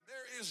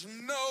is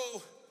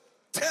no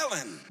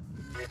telling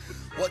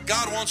what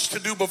God wants to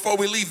do before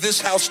we leave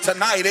this house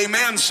tonight.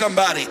 Amen,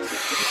 somebody.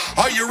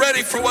 Are you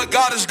ready for what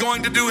God is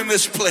going to do in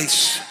this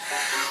place?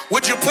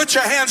 Would you put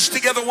your hands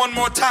together one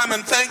more time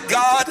and thank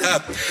God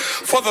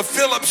for the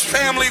Phillips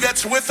family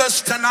that's with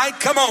us tonight?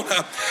 Come on,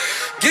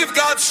 give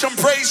God some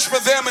praise for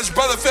them as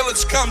Brother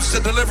Phillips comes to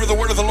deliver the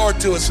word of the Lord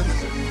to us.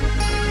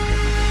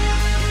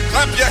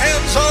 Clap your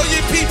hands, all ye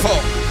people.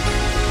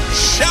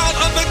 Shout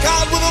unto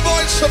God with a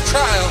voice of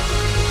triumph.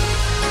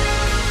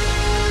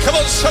 Come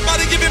on,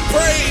 somebody give him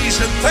praise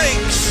and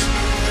thanks.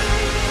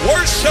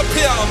 Worship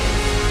him.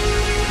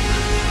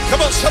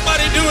 Come on,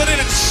 somebody do it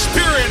in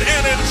spirit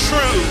and in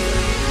truth.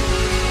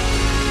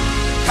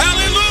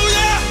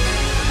 Hallelujah!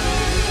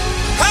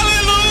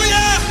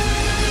 Hallelujah!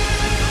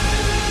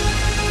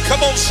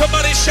 Come on,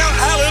 somebody shout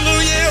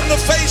hallelujah in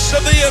the face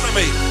of the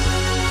enemy.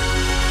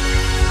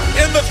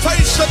 In the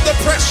face of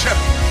depression.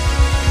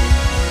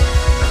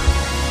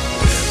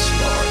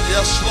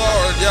 Yes,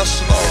 Lord.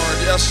 Yes, Lord.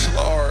 Yes,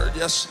 Lord.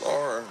 Yes,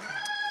 Lord.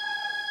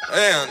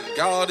 And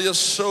God is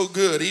so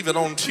good even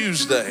on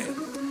Tuesday.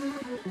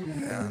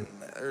 And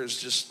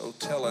there's just no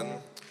telling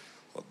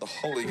what the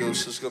Holy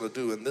Ghost is going to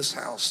do in this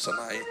house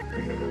tonight.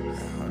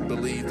 I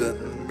believe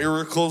that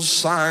miracles,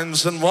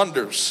 signs, and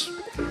wonders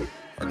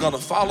are going to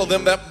follow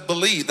them that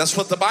believe. That's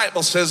what the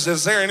Bible says.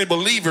 Is there any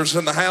believers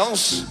in the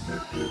house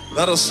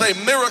that'll say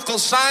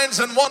miracles, signs,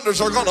 and wonders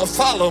are going to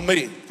follow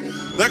me?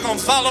 They're going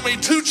to follow me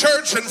to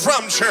church and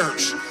from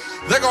church.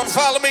 They're going to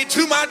follow me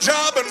to my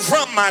job and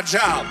from my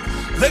job.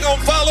 They're going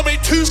to follow me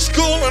to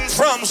school and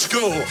from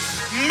school.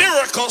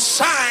 Miracles,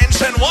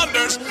 signs, and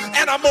wonders.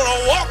 And I'm going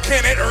to walk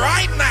in it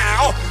right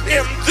now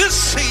in this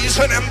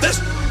season. And this,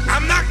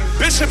 I'm not,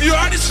 Bishop, you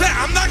already said,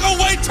 I'm not going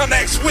to wait till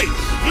next week.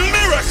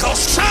 Miracles,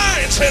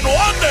 signs, and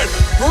wonders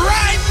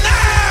right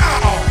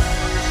now.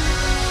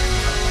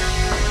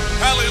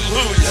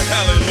 Hallelujah,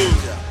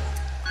 hallelujah.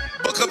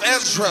 Book of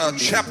Ezra,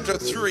 chapter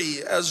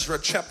 3. Ezra,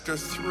 chapter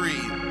 3,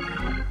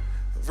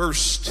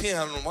 verse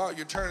 10. While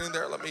you're turning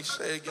there, let me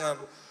say again,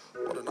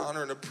 what an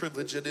honor and a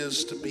privilege it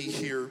is to be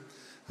here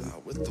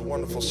with the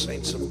wonderful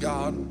saints of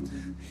God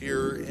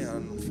here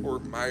in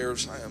Fort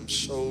Myers. I am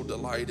so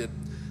delighted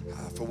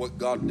for what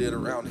God did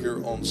around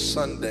here on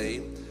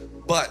Sunday,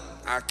 but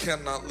I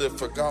cannot live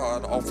for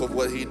God off of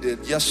what he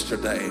did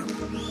yesterday.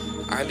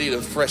 I need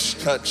a fresh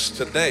touch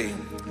today.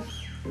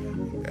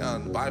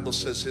 And the Bible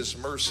says his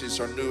mercies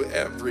are new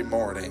every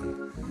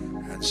morning.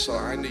 And so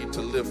I need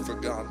to live for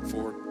God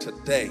for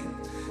today.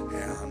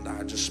 And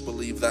I just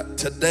believe that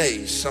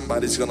today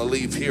somebody's going to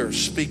leave here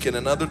speaking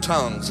in other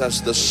tongues as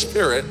the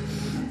Spirit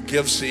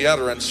gives the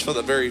utterance for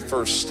the very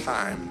first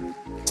time.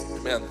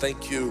 Amen.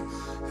 Thank you,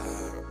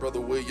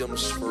 Brother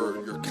Williams,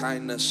 for your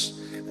kindness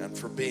and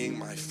for being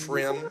my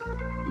friend.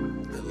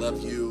 I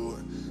love you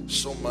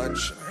so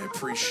much. I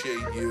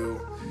appreciate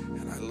you.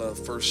 And I love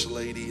First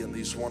Lady and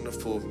these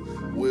wonderful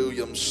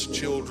Williams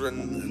children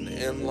and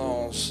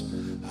in-laws,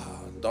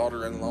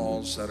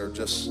 daughter-in-laws that are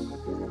just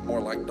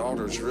more like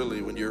daughters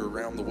really when you're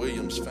around the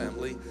Williams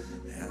family.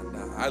 And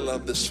I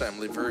love this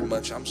family very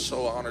much. I'm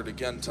so honored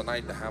again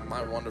tonight to have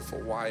my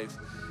wonderful wife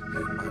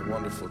and my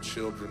wonderful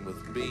children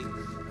with me.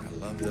 I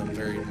love them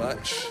very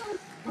much.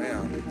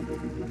 Man,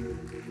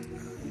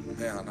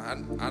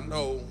 I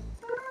know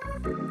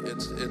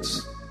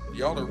it's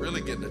y'all are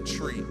really getting a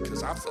treat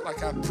because I feel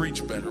like I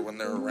preach better when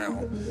they're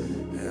around.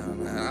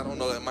 And I don't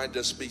know, it might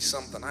just be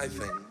something I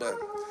think, but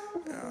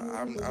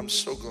I'm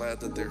so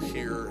glad that they're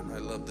here, and I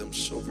love them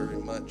so very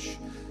much,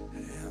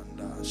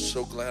 and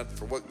so glad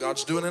for what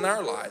God's doing in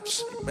our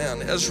lives.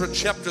 Amen. Ezra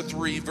chapter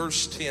 3,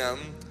 verse 10.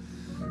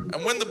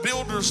 And when the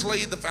builders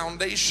laid the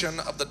foundation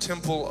of the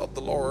temple of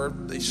the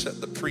Lord, they set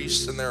the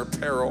priests in their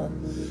apparel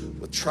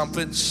with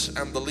trumpets,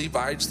 and the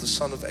Levites, the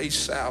son of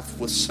Asaph,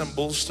 with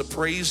cymbals to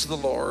praise the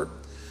Lord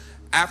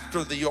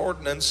after the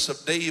ordinance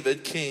of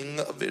David, king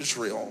of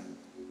Israel.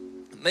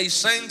 They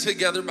sang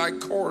together by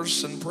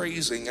chorus and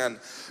praising and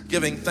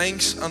giving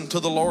thanks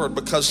unto the Lord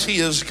because he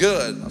is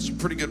good. That's a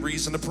pretty good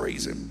reason to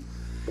praise him.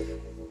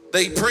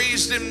 They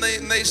praised him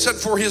and they said,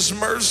 for his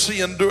mercy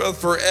endureth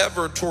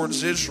forever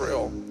towards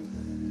Israel.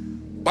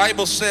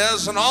 Bible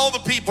says, and all the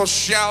people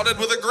shouted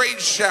with a great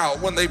shout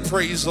when they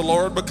praised the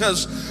Lord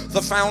because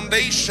the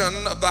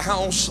foundation of the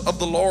house of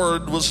the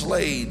Lord was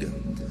laid.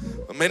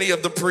 Many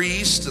of the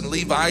priests and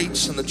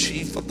Levites and the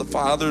chief of the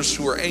fathers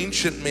who were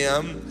ancient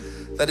men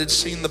that had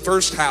seen the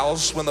first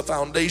house when the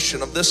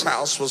foundation of this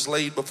house was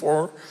laid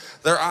before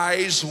their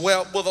eyes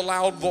wept with a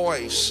loud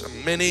voice,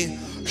 and many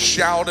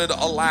shouted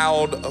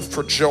aloud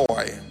for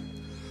joy,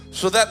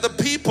 so that the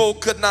people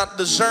could not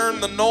discern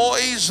the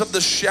noise of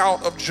the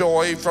shout of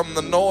joy from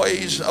the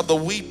noise of the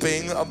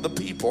weeping of the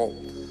people.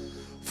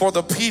 For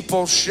the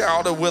people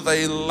shouted with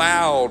a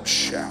loud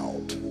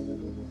shout.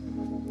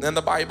 Then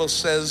the Bible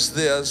says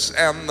this,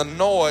 and the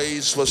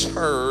noise was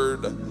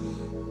heard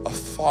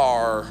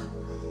afar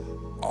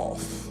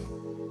off.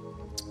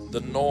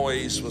 The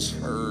noise was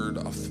heard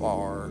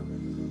afar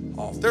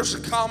off. There's a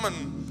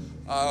common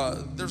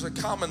There's a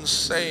common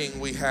saying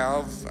we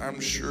have. I'm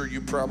sure you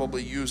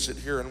probably use it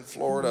here in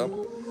Florida.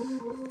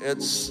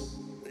 It's,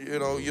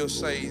 you'll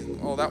say,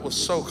 oh, that was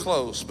so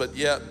close, but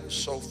yet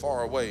so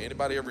far away.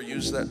 Anybody ever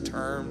use that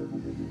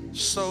term?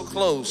 So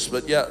close,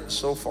 but yet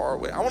so far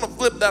away. I want to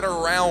flip that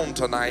around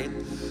tonight,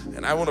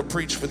 and I want to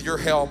preach with your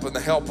help and the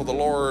help of the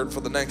Lord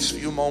for the next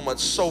few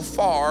moments. So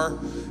far,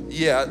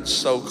 yet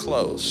so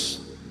close.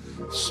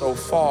 So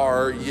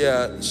far,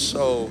 yet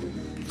so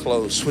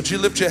close. Would you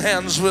lift your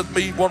hands with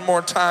me one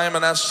more time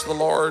and ask the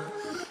Lord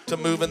to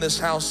move in this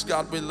house?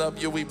 God, we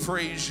love you. We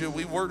praise you.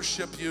 We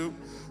worship you.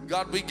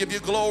 God, we give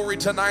you glory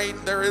tonight.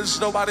 There is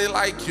nobody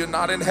like you,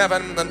 not in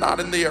heaven and not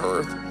in the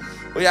earth.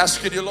 We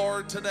ask you,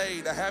 Lord,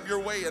 today to have your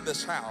way in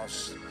this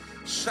house.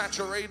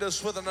 Saturate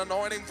us with an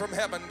anointing from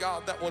heaven,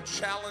 God, that will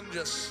challenge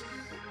us.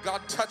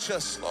 God, touch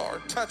us,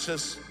 Lord. Touch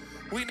us.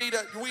 We need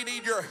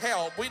your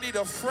help. We need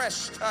a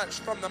fresh touch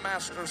from the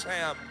Master's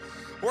hand.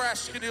 We're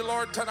asking you,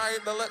 Lord, tonight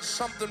to let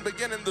something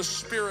begin in the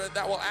spirit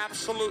that will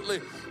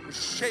absolutely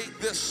shake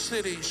this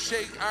city,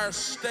 shake our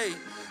state,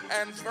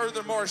 and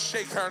furthermore,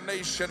 shake our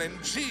nation. In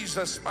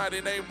Jesus'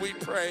 mighty name we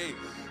pray.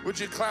 Would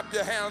you clap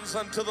your hands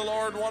unto the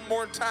Lord one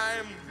more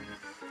time?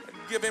 And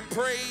give him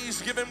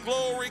praise, give him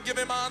glory, give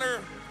him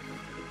honor.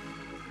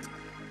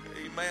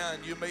 Amen.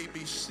 You may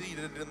be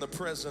seated in the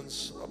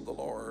presence of the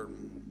Lord.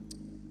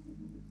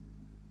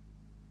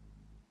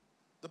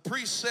 The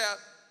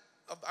precept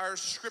of our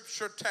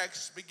scripture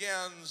text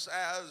begins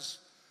as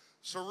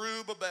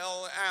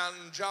Zerubbabel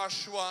and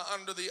Joshua,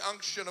 under the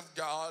unction of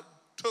God,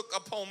 took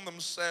upon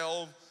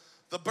themselves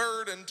the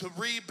burden to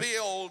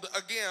rebuild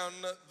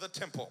again the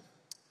temple.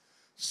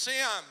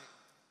 Sin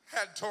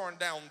had torn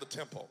down the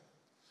temple.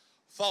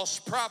 False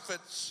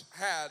prophets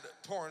had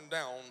torn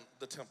down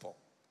the temple.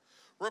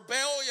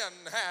 Rebellion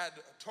had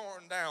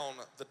torn down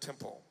the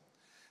temple.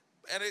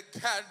 And it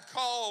had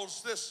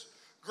caused this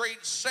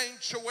great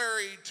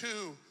sanctuary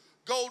to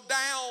go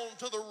down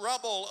to the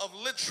rubble of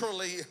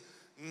literally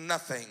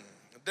nothing.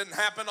 It didn't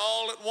happen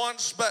all at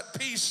once, but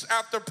piece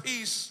after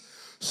piece,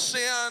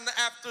 sin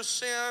after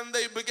sin,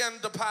 they began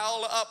to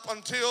pile up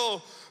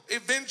until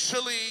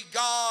eventually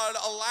God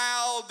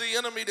allowed the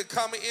enemy to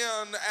come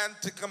in and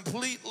to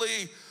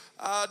completely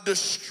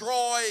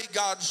destroy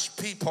God's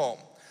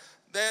people.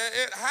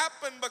 It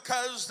happened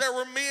because there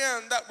were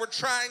men that were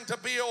trying to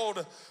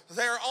build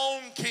their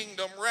own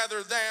kingdom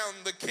rather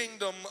than the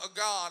kingdom of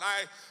God.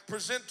 I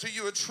present to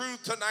you a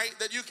truth tonight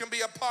that you can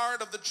be a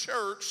part of the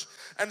church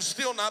and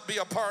still not be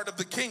a part of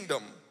the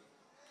kingdom.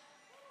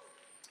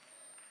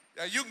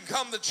 Now, you can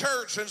come to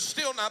church and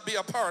still not be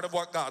a part of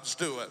what God's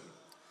doing.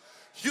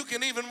 You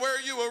can even wear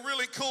you a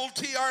really cool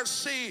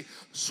TRC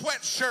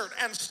sweatshirt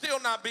and still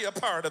not be a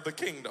part of the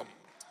kingdom.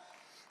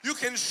 You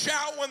can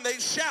shout when they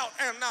shout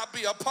and not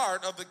be a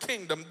part of the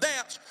kingdom.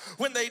 Dance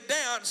when they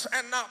dance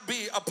and not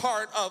be a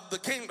part of the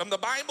kingdom. The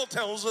Bible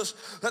tells us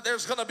that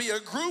there's going to be a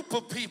group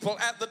of people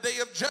at the day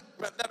of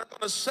judgment that are going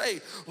to say,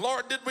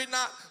 Lord, did we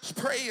not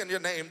pray in your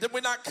name? Did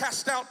we not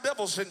cast out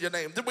devils in your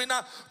name? Did we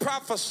not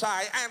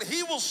prophesy? And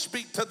he will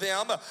speak to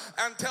them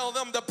and tell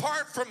them,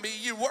 depart from me,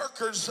 you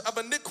workers of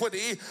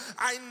iniquity.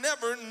 I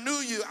never knew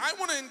you. I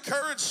want to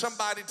encourage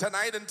somebody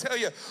tonight and tell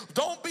you,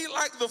 don't be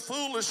like the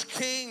foolish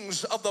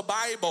kings of the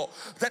Bible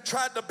that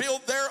tried to build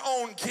their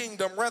own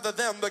kingdom rather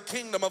than the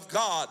kingdom of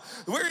God.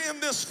 We're in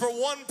this for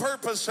one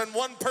purpose and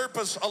one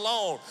purpose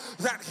alone,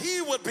 that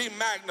he would be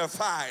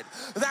magnified,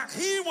 that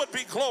he would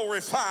be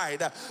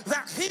glorified,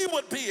 that he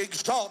would be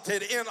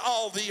exalted in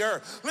all the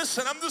earth.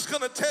 Listen, I'm just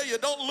going to tell you,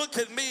 don't look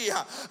at me.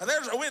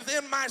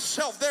 Within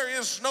myself, there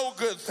is no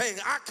good thing.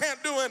 I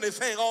can't do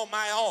anything on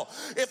my own.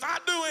 If I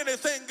do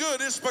anything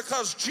good, it's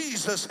because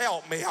Jesus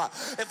helped me.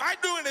 If I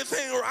do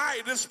anything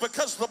right, it's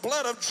because the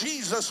blood of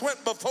Jesus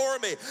went before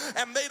me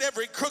and made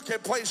every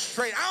crooked place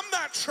straight. I'm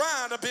not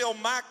trying to build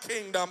my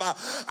kingdom.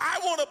 I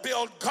want to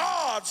build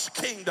God's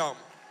kingdom.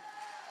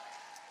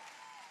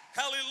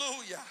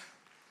 Hallelujah.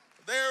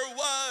 There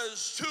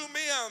was two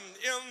men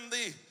in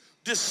the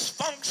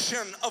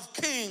dysfunction of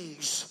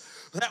kings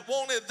that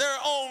wanted their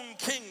own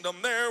kingdom.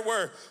 There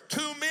were two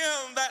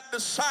men that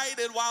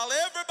decided, while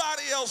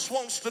everybody else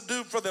wants to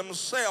do for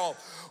themselves,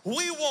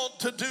 we want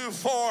to do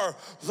for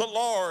the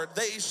Lord.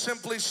 They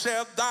simply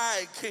said,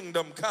 thy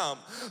kingdom come,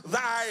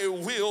 thy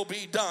will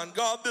be done.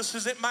 God, this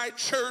isn't my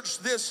church,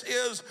 this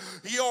is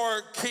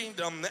your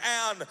kingdom.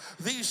 And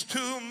these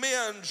two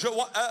men,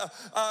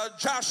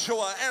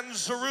 Joshua and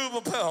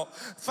Zerubbabel,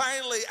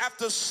 finally,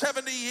 after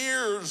 70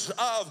 years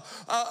of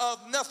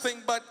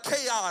nothing but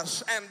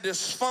chaos and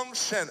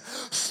dysfunction,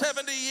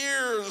 70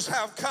 years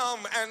have come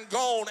and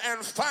gone,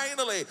 and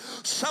finally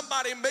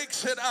somebody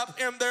makes it up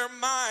in their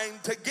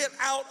mind to get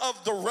out out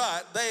of the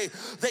rut.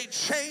 They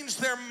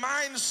changed their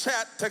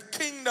mindset to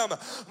kingdom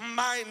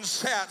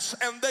mindsets,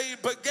 and they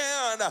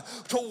began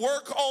to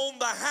work on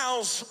the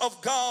house of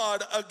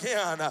God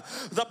again.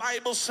 The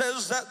Bible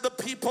says that the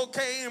people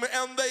came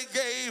and they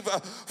gave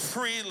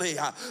freely.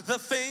 The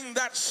thing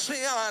that sin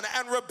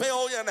and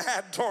rebellion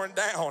had torn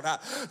down,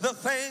 the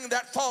thing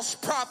that false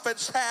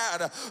prophets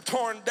had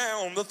torn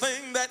down, the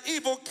thing that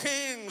evil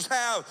kings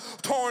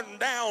have torn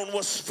down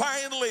was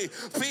finally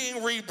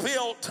being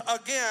rebuilt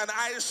again.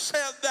 I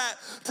said that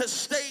to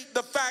state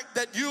the fact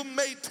that you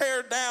may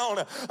tear down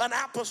an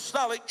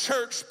apostolic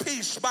church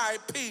piece by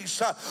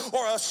piece,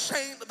 or a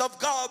saint of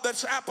God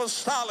that's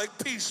apostolic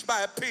piece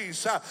by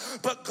piece,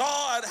 but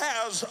God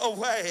has a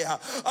way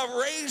of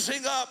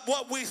raising up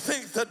what we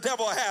think the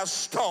devil has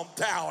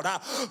stomped out.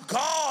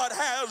 God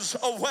has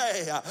a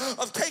way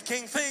of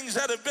taking things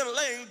that have been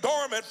laying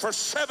dormant for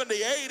 70,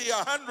 80,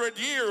 100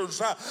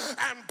 years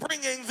and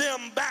bringing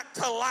them back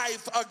to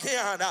life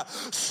again.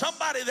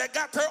 Somebody that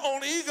got their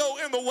own ego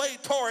in the way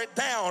tore it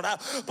down,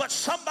 but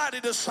somebody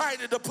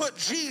decided to put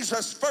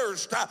Jesus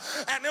first,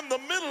 and in the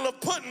middle of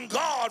putting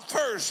God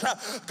first,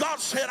 God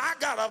said, I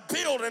got a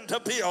building to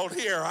build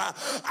here.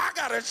 I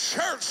got a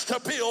church to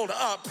build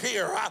up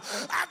here.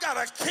 I got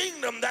a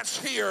kingdom that's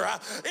here.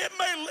 It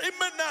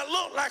may not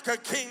look like a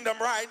kingdom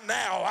right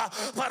now,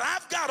 but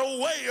I've got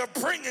a way of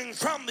bringing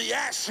from the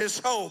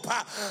ashes hope.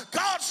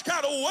 God's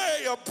got a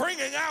way of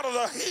bringing out of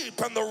the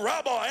heap and the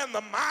rubble and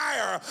the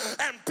mire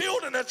and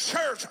building a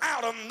church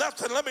out of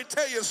nothing. Let me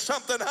tell you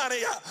something,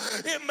 honey.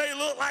 It may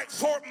look like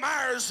Fort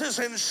Myers is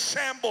in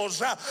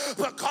shambles,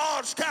 but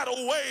God's got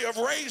a way of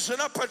raising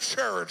up a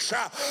church.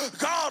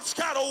 God's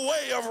got a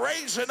way of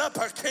raising up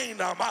a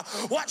kingdom.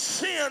 What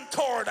sin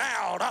tore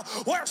down,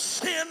 where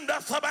sin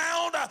doth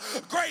abound,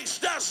 grace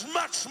does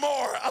much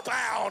more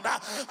abound.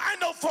 I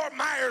know Fort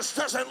Myers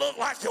doesn't look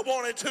like it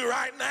wanted to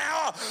right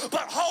now,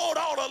 but hold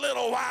on a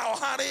little while,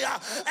 honey,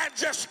 and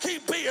just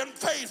keep being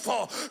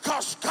faithful,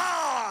 because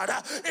God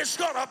is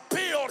going to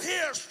build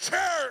his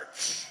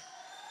church.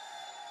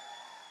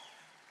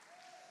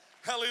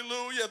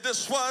 Hallelujah.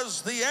 This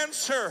was the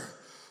answer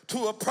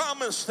to a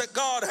promise that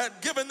God had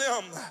given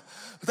them,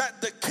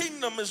 that the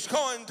kingdom is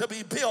going to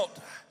be built.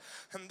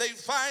 And they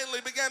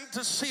finally began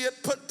to see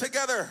it put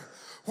together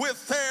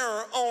with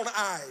their own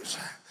eyes.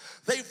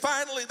 They've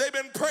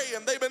been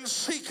praying, they've been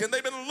seeking,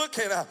 they've been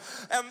looking,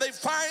 and they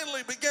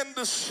finally begin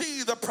to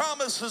see the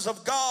promises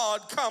of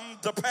God come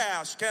to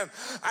pass. And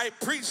I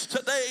preach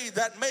today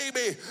that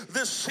maybe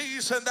this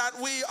season that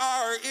we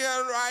are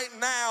in right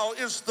now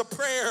is the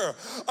prayer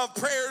of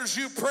prayers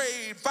you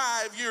prayed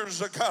 5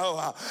 years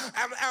ago.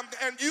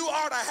 And you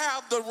ought to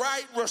have the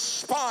right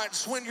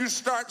response when you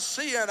start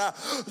seeing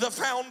the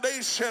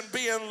foundation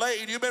being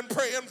laid. You've been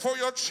praying for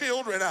your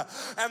children,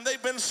 and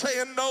they've been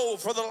saying no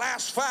for the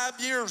last 5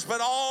 years. But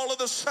all of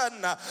a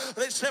sudden,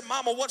 they said,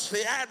 Mama, what's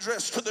the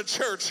address to the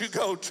church you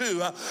go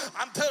to?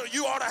 I'm telling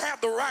you, you ought to have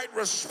the right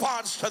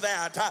response to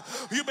that.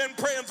 You've been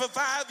praying for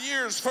 5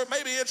 years for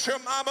maybe it's your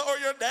mama or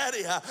your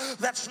daddy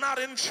that's not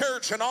in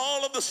church, and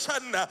all of a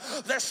sudden,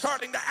 they're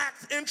starting to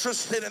act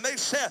interested, and they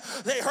said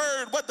they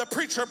heard what the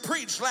preacher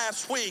preached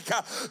last week.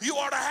 You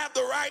ought to have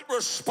the right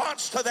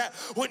response to that.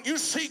 When you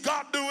see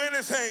God do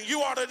anything,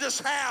 you ought to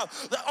just have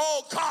the,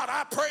 oh God,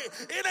 I pray.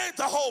 It ain't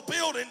the whole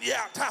building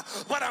yet,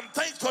 but I'm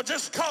thankful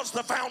just because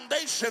the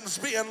foundation's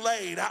being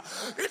laid.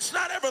 It's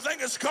not everything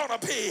it's gonna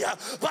be,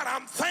 but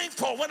I'm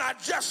thankful when I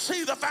just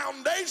see the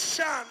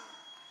foundation.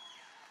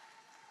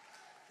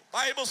 The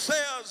Bible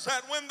says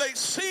that when they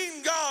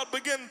seen God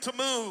begin to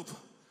move,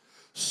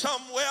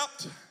 some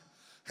wept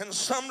and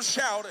some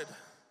shouted.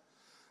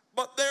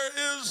 But there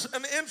is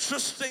an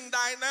interesting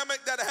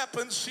dynamic that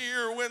happens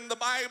here when the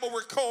Bible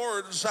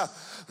records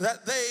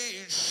that they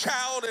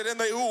shouted and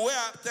they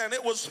wept, and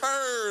it was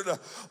heard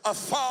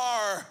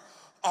afar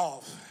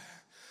off.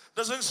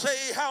 Doesn't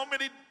say how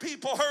many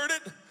people heard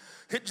it.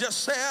 It just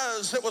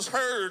says it was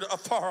heard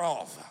afar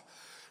off.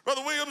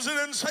 Brother Williams, it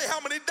didn't say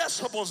how many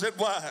decibels it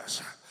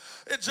was.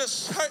 It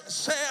just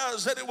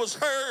says that it was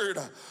heard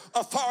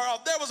afar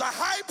off. There was a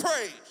high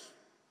praise.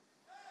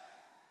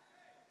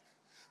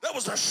 There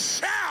was a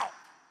shout.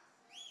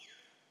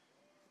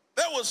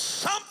 There was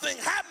something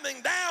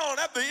happening down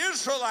at the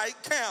Israelite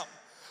camp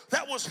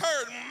that was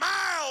heard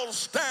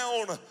miles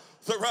down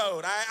the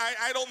road.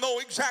 I don't know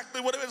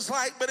exactly what it was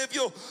like, but if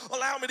you'll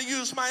allow me to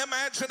use my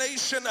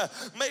imagination,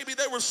 maybe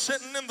they were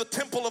sitting in the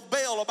temple of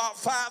Baal about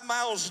 5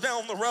 miles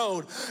down the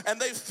road,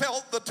 and they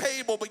felt the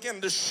table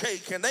begin to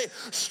shake, and they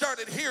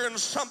started hearing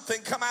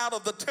something come out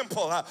of the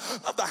temple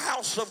of the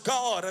house of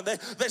God, and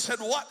they said,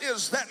 what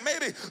is that?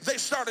 Maybe they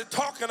started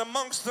talking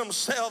amongst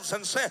themselves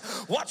and said,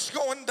 what's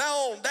going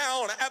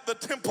down at the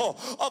temple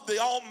of the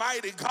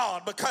Almighty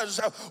God?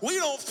 Because we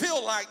don't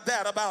feel like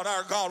that about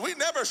our God. We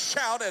never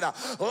shouted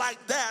like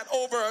like that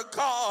over a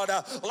god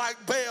like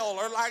Baal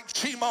or like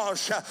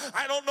Chemosh.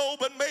 I don't know,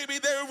 but maybe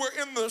they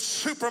were in the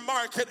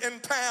supermarket in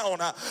town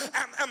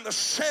and the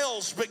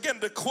shelves begin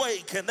to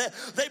quake, and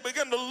they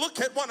begin to look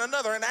at one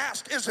another and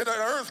ask, is it an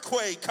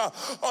earthquake?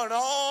 And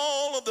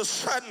all of a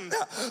sudden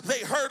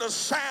they heard a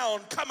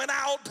sound coming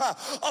out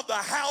of the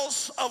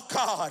house of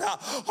God.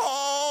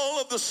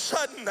 All of a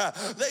sudden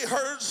they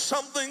heard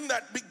something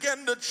that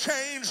began to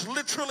change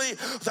literally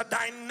the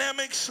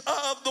dynamics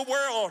of the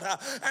world.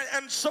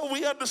 And so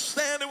we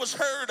understand it was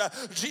heard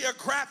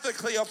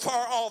geographically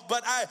afar off,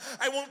 but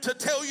I want to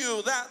tell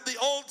you that the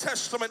Old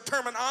Testament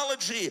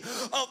terminology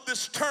of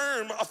this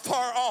term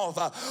afar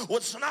off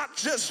was not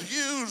just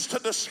used to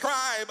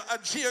describe a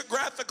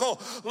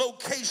geographical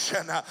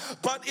location,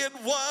 but it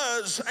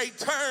was a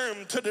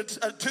term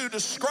to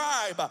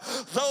describe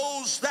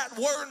those that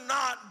were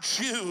not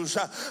Jews.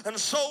 And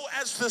so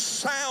as the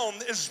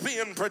sound is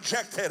being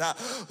projected,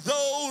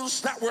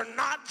 those that were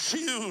not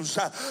Jews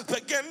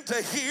begin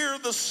to hear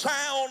the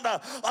sound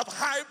of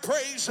high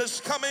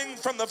praises coming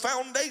from the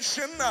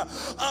foundation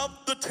of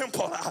the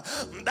temple.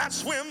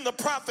 That's when the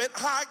prophet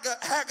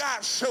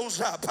Haggai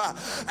shows up,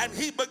 and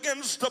he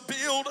begins to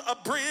build a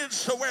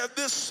bridge to where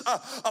this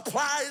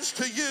applies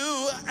to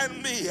you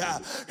and me.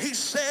 He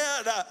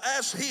said,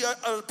 as he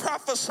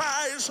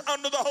prophesies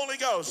under the Holy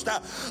Ghost,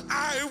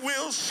 I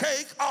will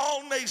shake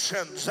all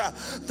nations.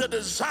 The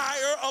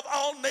desire of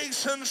all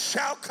nations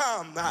shall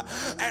come,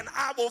 and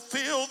I will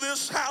fill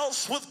this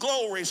house with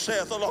glory,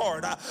 saith the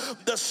Lord.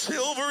 The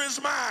silver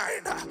is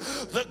mine,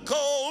 the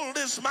gold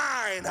is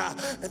mine,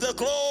 the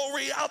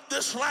glory of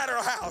this latter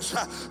house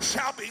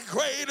shall be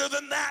greater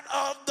than that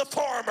of the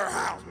former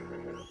house.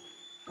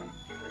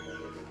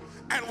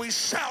 And we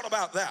shout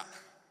about that.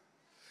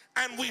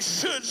 And we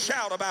should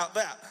shout about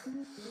that.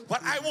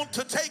 But I want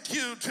to take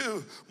you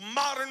to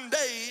modern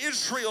day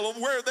Israel, of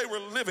where they were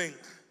living.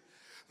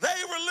 They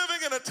were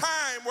living in a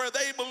time where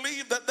they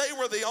believed that they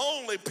were the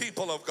only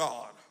people of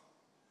God.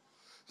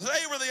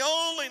 They were the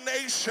only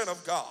nation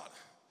of God.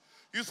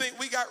 You think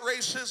we got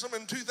racism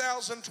in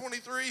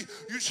 2023?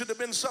 You should have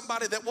been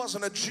somebody that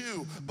wasn't a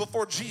Jew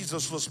before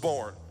Jesus was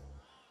born.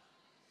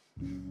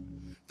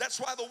 That's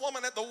why the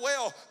woman at the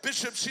well,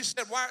 Bishop, she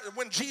said, why,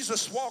 when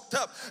Jesus walked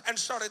up and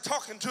started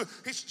talking to her,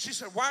 she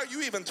said, why are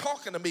you even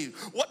talking to me?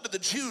 What do the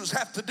Jews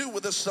have to do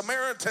with the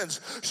Samaritans?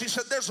 She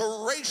said, there's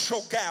a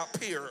racial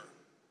gap here.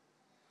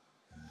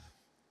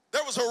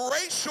 There was a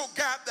racial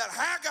gap that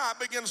Haggai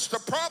begins to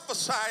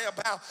prophesy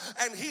about,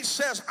 and he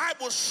says, I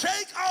will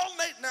shake all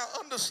nations. Now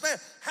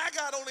understand,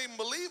 Haggai don't even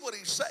believe what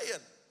he's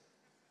saying.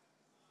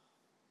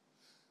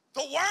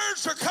 The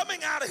words are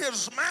coming out of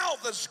his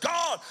mouth as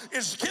God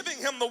is giving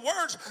him the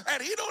words,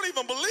 and he don't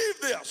even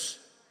believe this.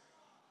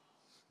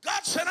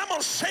 God said, I'm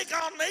going to shake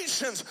all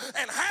nations,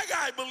 and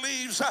Haggai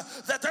believes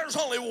that there's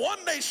only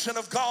one nation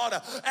of God,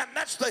 and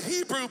that's the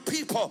Hebrew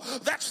people.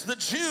 That's the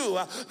Jew.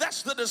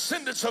 That's the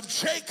descendants of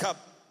Jacob.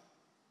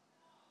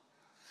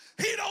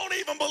 He don't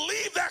even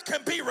believe there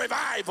can be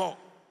revival.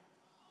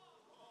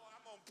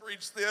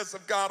 Preach this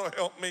if God will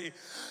help me.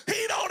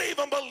 He don't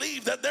even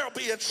believe that there'll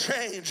be a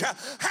change.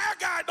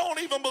 Haggai don't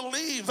even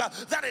believe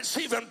that it's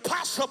even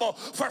possible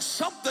for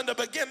something to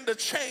begin to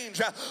change.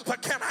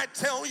 But can I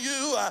tell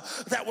you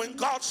that when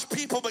God's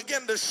people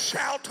begin to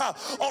shout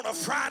on a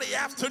Friday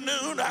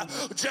afternoon,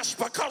 just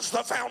because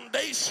the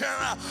foundation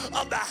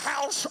of the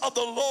house of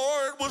the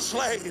Lord was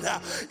laid,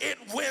 it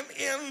went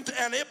in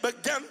and it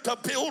began to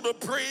build a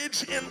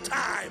bridge in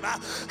time.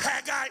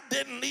 Haggai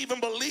didn't even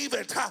believe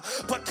it.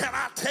 But can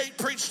I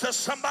preach to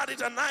somebody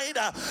tonight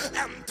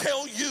and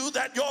tell you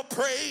that your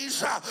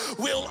praise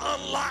will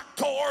unlock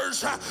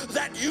doors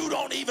that you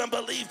don't even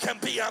believe can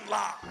be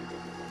unlocked.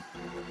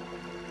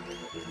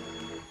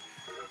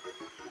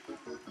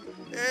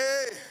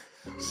 Hey,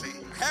 see,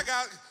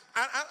 Haggai,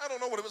 I don't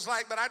know what it was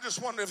like, but I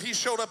just wonder if he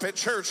showed up at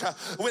church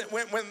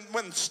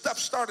when stuff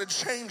started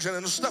changing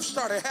and stuff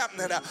started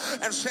happening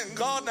and saying,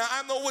 God, now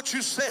I know what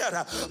you said,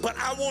 but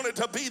I want it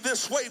to be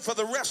this way for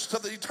the rest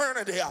of the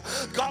eternity.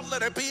 God,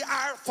 let it be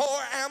our for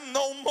and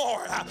no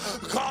more.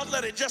 God,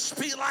 let it just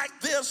be like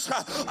this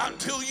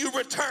until you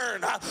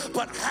return.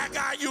 But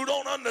Haggai, you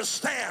don't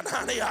understand,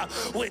 honey.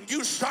 When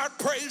you start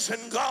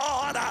praising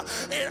God,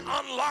 it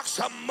unlocks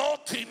a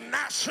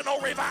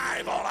multinational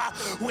revival.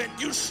 When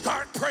you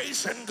start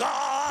praising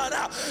God,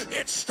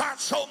 it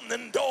starts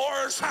opening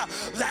doors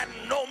that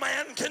no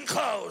man can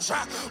close.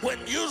 When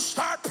you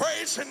start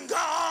praising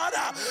God,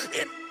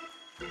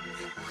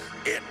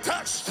 it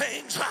does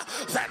things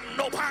that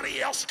nobody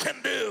else can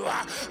do.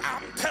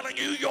 I'm telling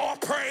you, your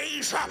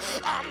praise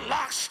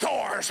unlocks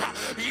doors.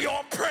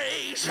 Your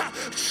praise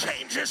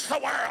changes the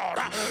world.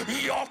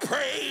 Your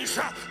praise.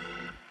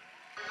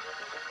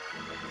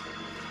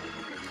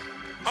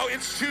 Oh,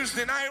 it's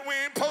Tuesday night. We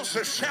ain't supposed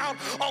to shout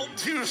on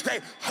Tuesday.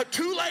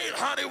 Too late,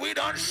 honey. We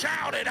done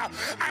shouted.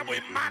 And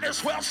we might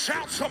as well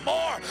shout some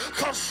more,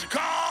 because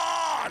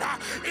God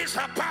is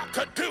about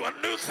to do a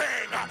new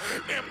thing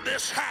in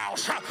this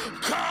house.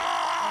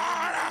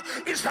 God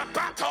is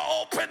about to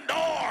open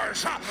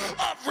doors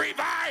of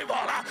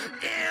revival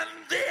in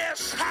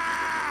this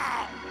house.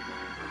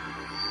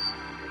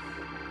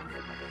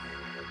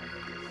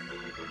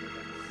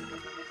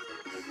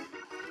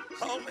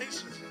 all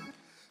nations.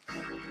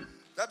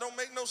 That don't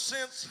make no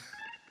sense.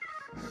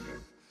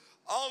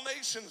 All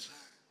nations.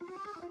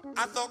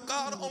 I thought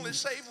God only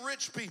saved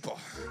rich people.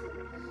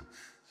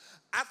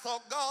 I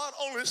thought God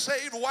only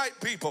saved white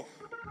people.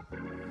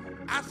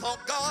 I thought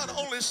God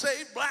only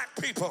saved black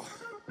people.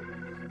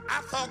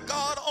 I thought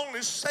God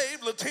only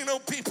saved Latino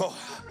people.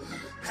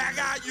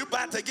 Haggai, you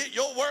about to get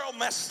your world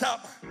messed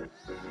up.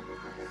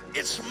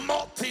 It's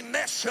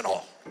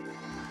multinational.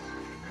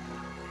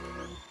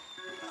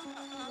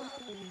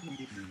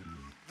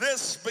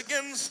 This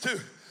begins to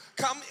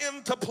come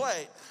into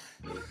play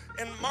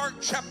in Mark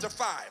chapter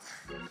 5.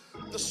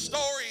 The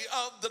story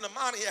of the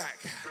demoniac.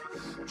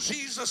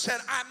 Jesus said,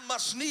 I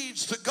must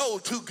needs to go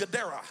to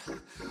Gadara.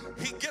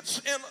 He gets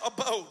in a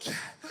boat.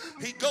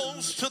 He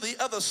goes to the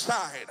other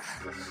side.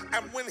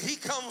 And when he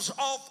comes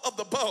off of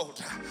the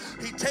boat,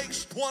 he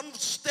takes one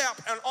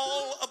step, and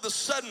all of a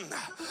sudden,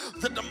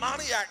 the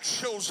demoniac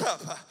shows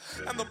up.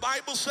 And the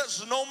Bible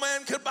says no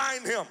man could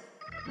bind him.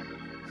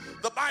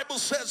 The Bible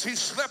says he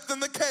slept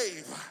in the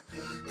cave.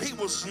 He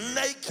was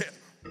naked.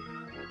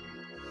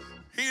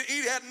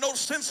 He had no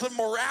sense of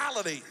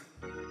morality.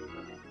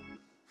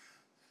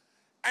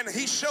 And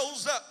he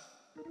shows up.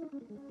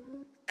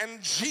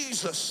 And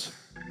Jesus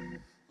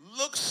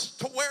looks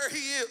to where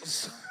he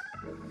is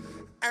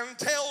and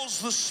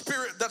tells the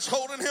spirit that's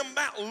holding him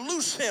back,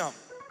 loose him.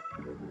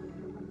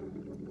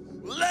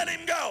 Let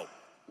him go.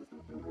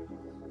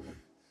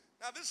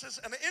 Now this is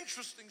an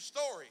interesting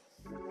story.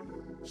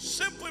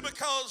 Simply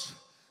because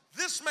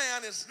this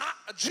man is not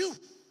a Jew.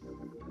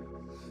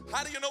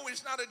 How do you know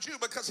he's not a Jew?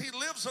 Because he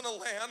lives in a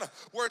land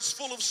where it's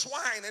full of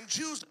swine, and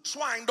Jews and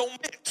swine don't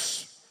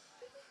mix.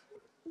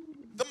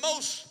 The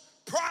most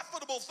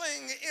profitable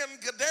thing in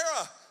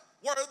Gadara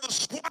were the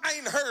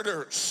swine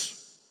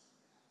herders.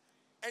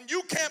 And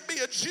you can't be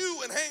a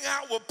Jew and hang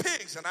out with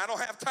pigs. And I don't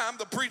have time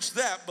to preach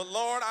that, but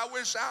Lord, I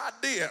wish I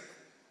did.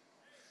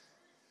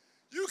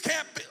 You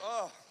can't be,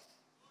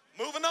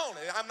 moving on.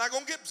 I'm not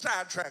going to get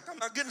sidetracked. I'm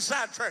not getting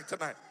sidetracked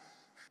tonight.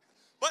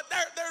 But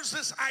there's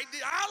this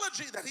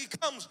ideology that he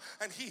comes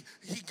and he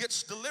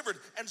gets delivered,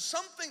 and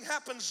something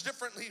happens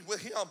differently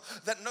with him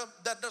that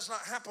does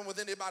not happen with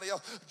anybody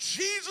else.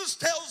 Jesus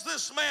tells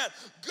this man,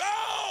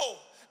 go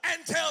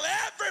and tell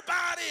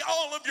everybody,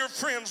 all of your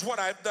friends, what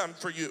I've done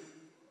for you.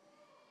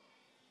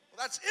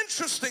 That's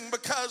interesting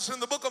because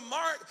in the book of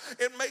Mark,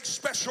 it makes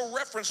special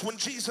reference when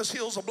Jesus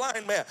heals a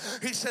blind man.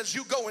 He says,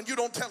 you go and you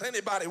don't tell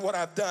anybody what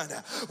I've done.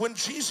 When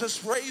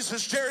Jesus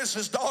raises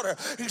Jairus' daughter,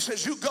 he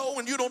says, you go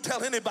and you don't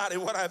tell anybody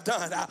what I've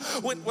done.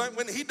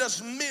 When he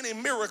does many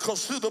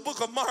miracles through the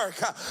book of Mark,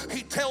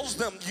 he tells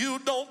them, you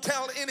don't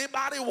tell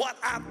anybody what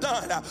I've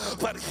done.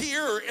 But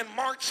here in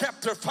Mark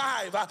chapter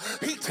 5,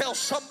 he tells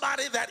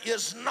somebody that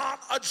is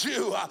not a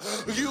Jew,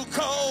 you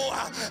go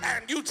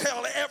and you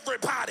tell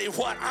everybody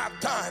what I've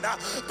done.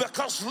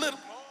 Because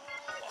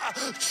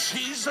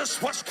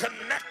Jesus was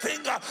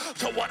connecting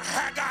to what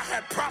Haggai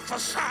had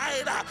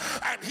prophesied,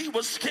 and he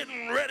was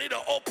getting ready to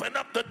open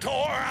up the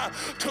door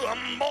to a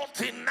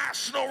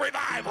multinational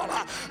revival.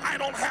 I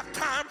don't have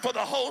time for the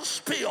whole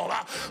spiel,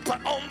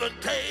 but on the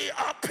day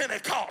of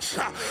Pentecost,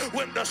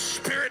 when the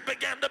Spirit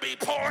began to be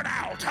poured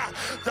out,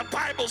 the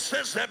Bible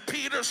says that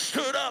Peter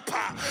stood up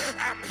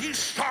and he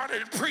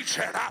started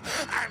preaching,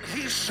 and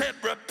he said,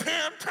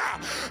 repent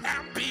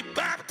and be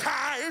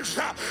baptized,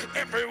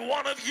 every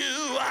one of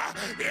you,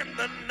 in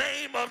the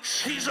name of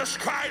Jesus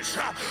Christ,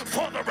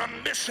 for the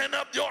remission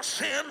of your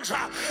sins,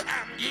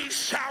 and ye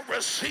shall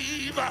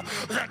receive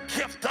the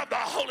gift of the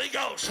Holy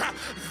Ghost.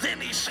 Then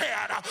he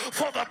said,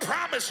 for the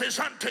promise is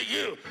unto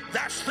you,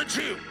 that's the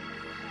Jew,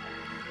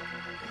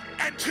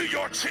 and to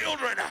your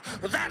children,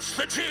 that's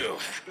the Jew,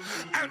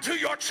 and to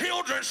your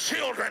children's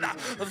children,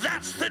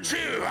 that's the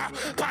Jew.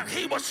 But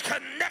he was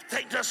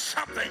connecting to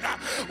something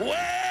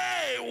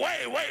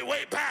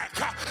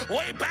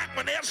way back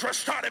when Ezra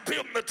started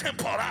building the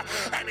temple,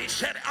 and he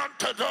said,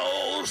 unto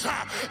those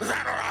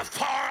that are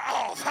afar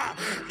off,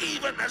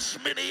 even as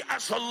many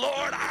as the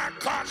Lord our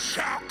God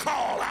shall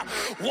call.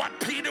 What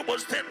Peter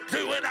was then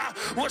doing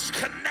was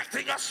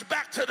connecting us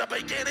back to the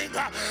beginning,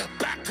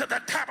 back to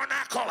the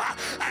tabernacle,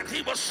 and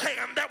he was saying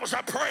there was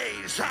a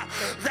praise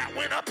that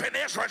went up in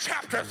Ezra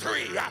chapter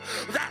 3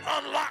 that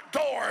unlocked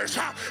doors.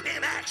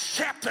 In Acts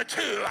chapter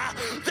 2,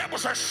 there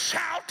was a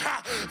shout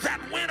that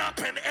went up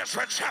in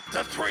Ezra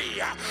chapter 3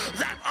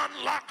 that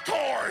unlocked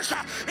doors.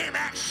 In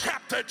Acts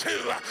chapter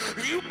 2,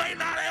 you may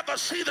not ever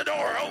see the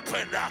door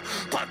open,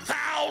 but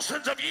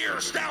thousands of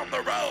years down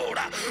the road,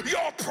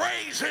 your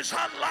praise is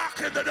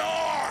unlocking the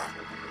door.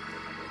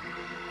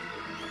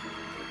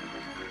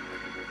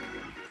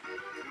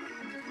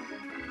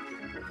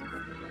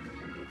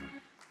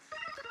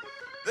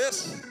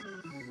 This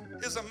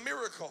is a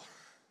miracle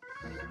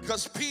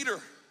because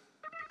Peter's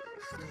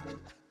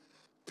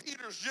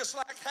just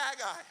like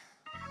Haggai.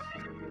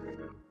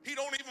 He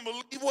don't even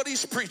believe what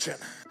he's preaching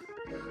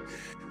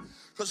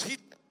because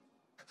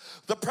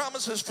the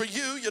promise is for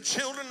you, your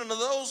children, and to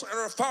those that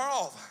are far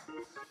off.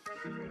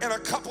 And a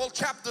couple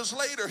chapters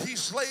later,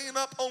 he's laying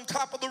up on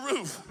top of the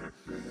roof,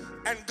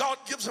 and God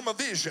gives him a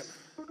vision.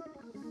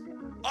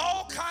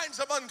 all kinds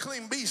of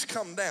unclean beasts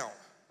come down.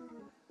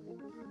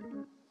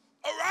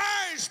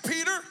 Arise,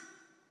 Peter,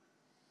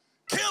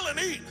 kill and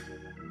eat.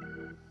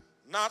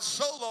 Not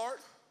so, Lord.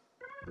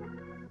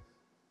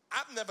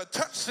 I've never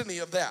touched any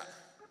of that.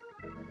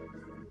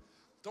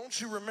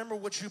 Don't you remember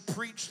what you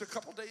preached a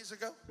couple days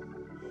ago?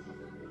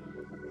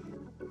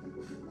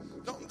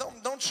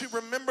 Don't you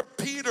remember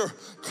Peter,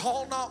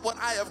 call not what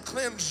I have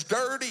cleansed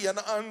dirty and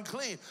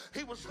unclean.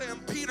 He was saying,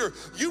 Peter,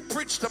 you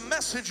preached a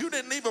message you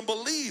didn't even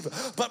believe.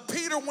 But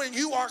Peter, when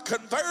you are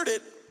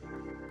converted,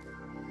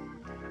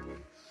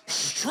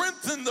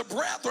 strengthen the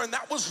brethren.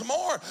 That was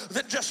more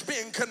than just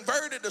being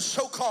converted to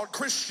so-called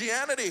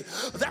Christianity.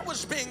 That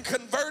was being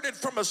converted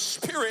from a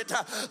spirit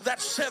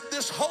that said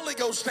this Holy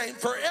Ghost ain't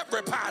for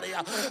everybody.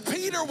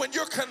 Peter, when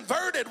you're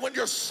converted, when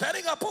you're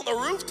setting up on the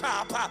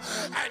rooftop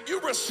and you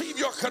receive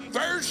your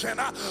conversion,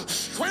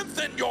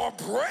 strengthen your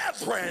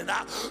brethren.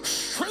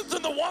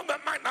 Strengthen the one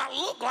that might not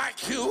look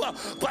like you,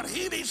 but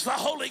he needs the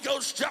Holy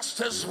Ghost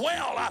just as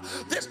well.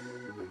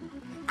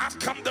 I've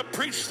come to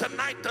preach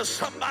tonight to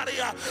somebody.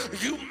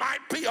 You might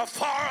be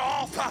afar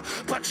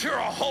off, but you're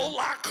a whole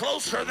lot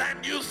closer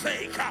than you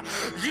think.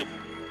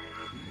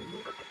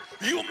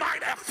 You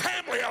might have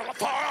family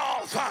afar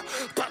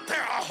off, but they're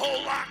a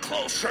whole lot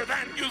closer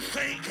than you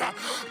think,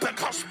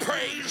 because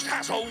praise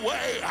has a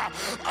way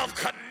of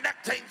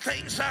connecting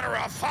things that are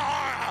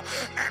afar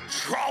and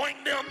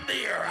drawing them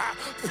near.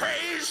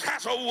 Praise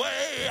has a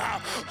way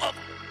of...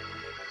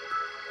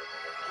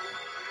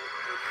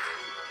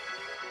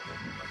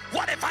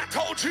 What if I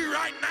told you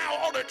right now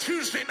on a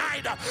Tuesday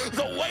night,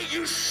 the way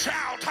you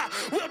shout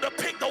will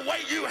depict the way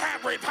you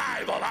have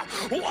revival?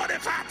 What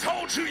if I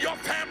told you your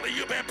family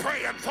you've been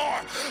praying for,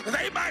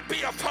 they might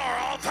be afar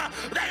off,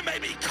 they may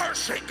be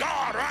cursing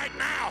God right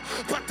now,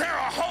 but they're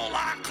a whole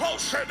lot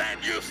closer than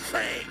you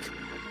think.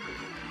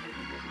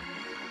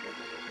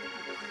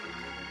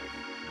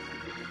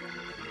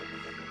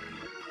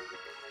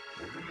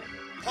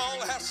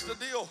 Paul has to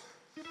deal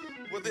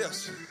with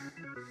this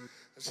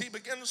as he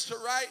begins to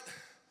write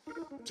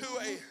to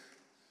a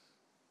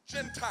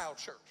Gentile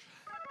church,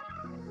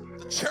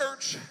 the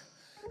church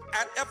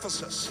at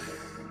Ephesus.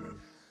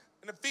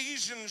 In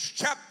Ephesians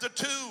chapter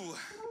 2,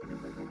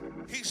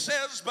 he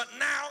says, but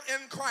now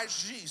in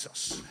Christ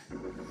Jesus,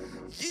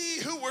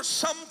 ye who were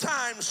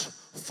sometimes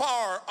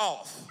far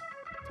off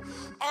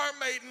are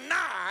made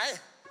nigh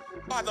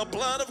by the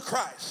blood of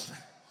Christ.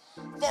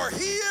 For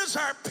he is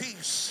our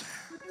peace,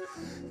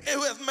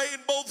 who hath made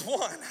both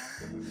one.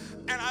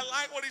 And I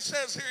like what he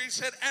says here. He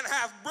said, and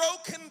have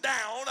broken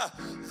down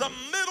the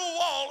middle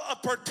wall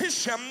of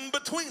partition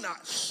between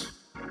us.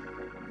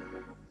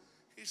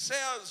 He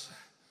says,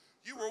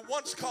 you were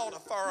once called a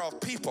far off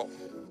people,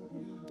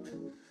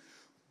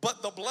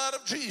 but the blood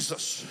of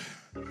Jesus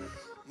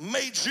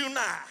made you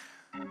nigh.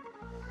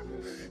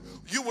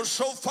 You were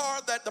so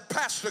far that the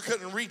pastor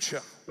couldn't reach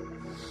you,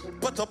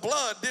 but the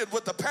blood did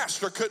what the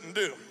pastor couldn't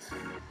do.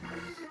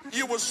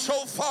 You were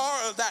so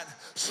far that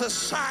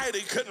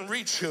society couldn't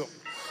reach you,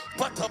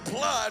 but the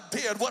blood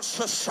did what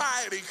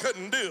society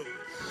couldn't do.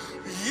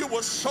 You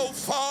were so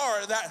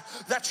far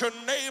that your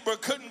neighbor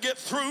couldn't get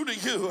through to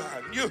you.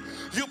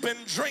 You've been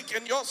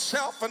drinking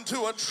yourself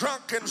into a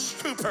drunken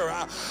stupor.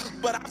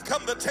 But I've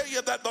come to tell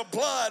you that the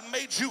blood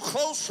made you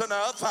close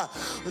enough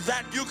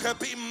that you could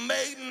be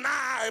made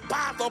nigh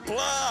by the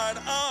blood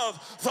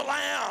of the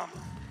Lamb.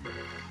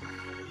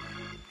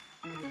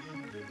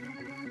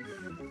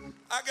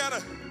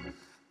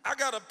 I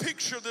got a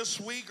picture this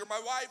week, or my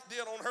wife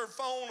did on her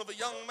phone, of a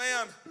young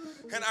man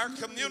in our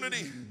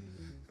community.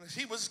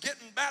 He was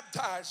getting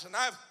baptized, and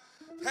I've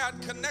had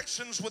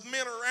connections with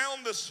men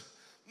around this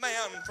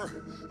man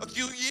for a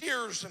few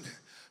years. And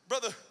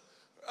Brother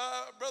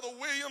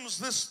Williams,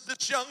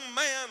 this young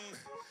man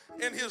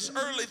in his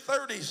early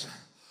 30s,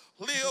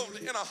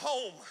 lived in a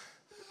home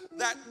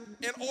that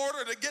in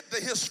order to get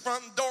to his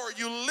front door,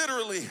 you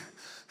literally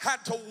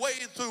had to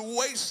wade through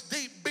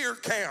waist-deep beer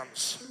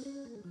cans.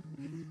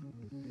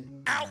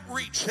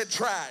 Outreach had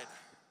tried.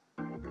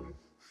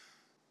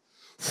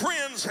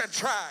 Friends had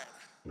tried.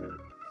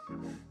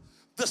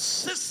 The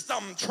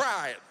system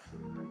tried.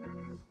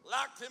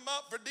 Locked him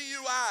up for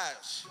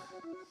DUIs.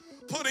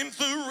 Put him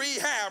through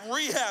rehab.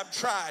 Rehab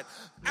tried.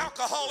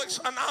 Alcoholics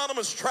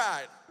Anonymous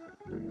tried.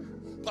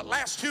 But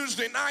last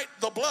Tuesday night,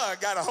 the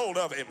blood got a hold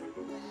of him.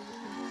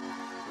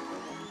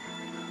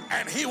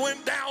 And he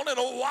went down in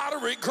a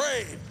watery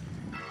grave.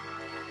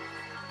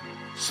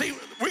 See,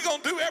 we're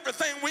going to do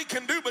everything we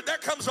can do, but there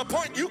comes a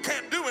point you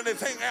can't do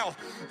anything else.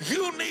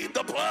 You need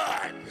the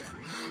blood.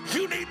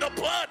 You need the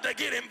blood to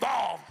get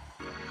involved.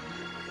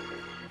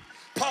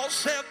 Paul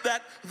said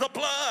that the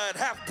blood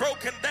hath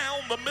broken down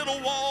the middle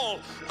wall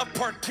of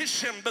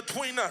partition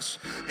between us.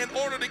 In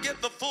order to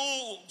get the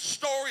full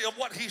story of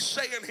what he's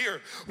saying here,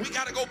 we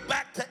got to go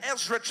back to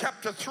Ezra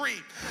chapter 3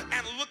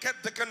 and look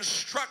at the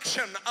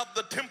construction of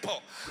the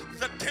temple.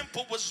 The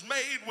temple was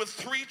made with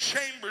 3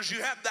 chambers.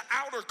 You have the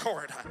outer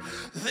court,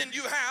 then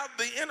you have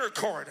the inner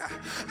court,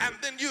 and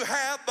then you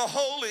have the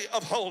Holy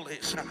of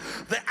Holies.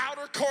 The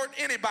outer court,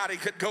 anybody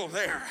could go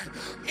there.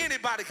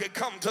 Anybody could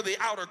come to the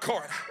outer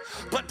court.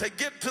 But to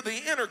get to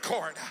the inner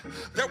court,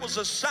 there was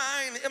a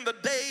sign in the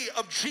day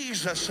of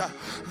Jesus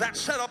that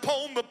said,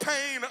 upon the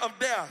pain of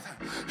death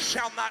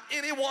shall not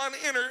anyone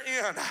enter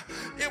in.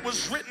 It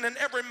was written in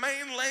every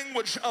main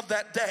language of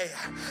that day.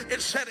 It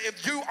said,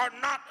 if you are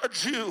not a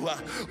Jew,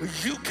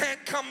 you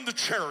can't come to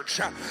church.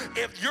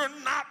 If you're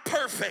not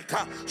perfect,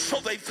 so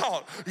they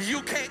thought,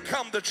 you can't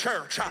come to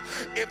church.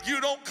 If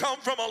you don't come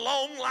from a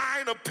long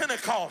line of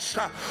Pentecost,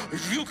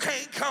 you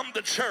can't come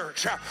to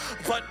church.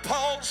 But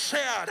Paul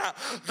said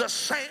the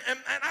same, and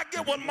I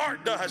get what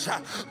Mark does.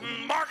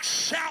 Mark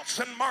shouts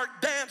and Mark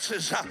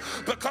dances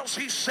because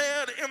he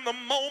said in the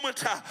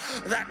moment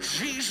that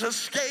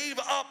Jesus gave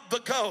up the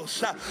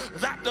ghost,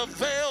 that the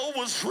veil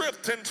was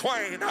ripped in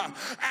twain,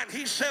 and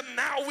he said,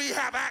 now we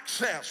have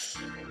access.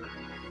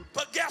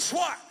 But guess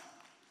what?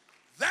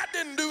 That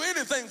didn't do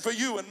anything for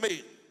you and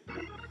me.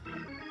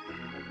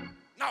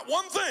 Not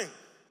one thing.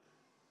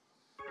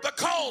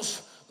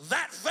 Because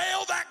that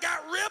veil that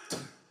got ripped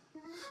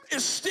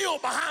is still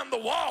behind the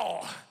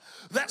wall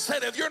that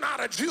said, if you're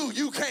not a Jew,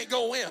 you can't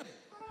go in.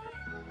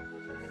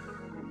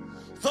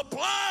 The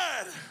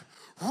blood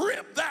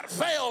ripped that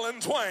veil in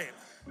twain.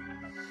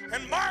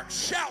 And Mark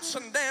shouts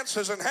and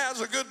dances and has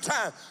a good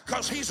time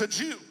because he's a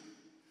Jew.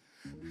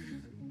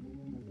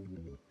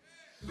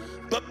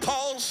 But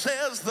Paul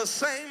says the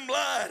same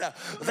blood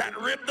that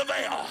ripped the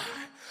veil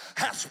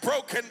has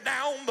broken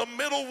down the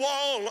middle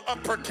wall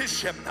of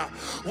partition.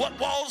 What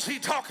wall's he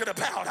talking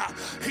about?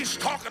 He's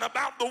talking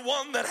about the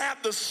one that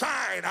had the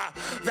sign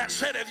that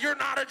said, if you're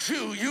not a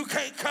Jew, you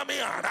can't come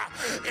in.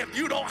 If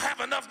you don't have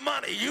enough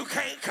money, you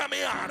can't come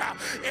in.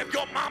 If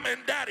your mom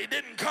and daddy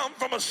didn't come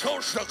from a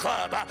social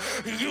club,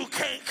 you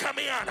can't come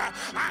in.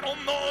 I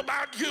don't know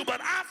about you,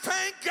 but I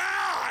thank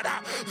God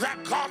that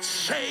God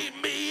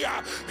saved me.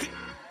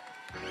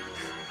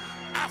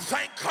 I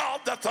thank God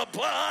that the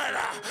blood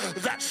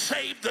that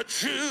saved the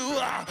Jew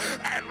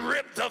and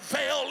ripped the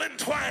veil in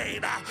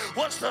twain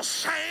was the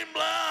same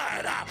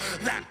blood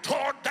that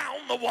tore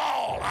down the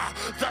wall,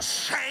 the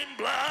same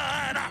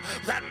blood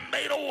that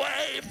made a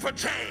way for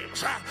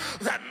James,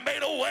 that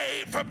made a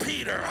way for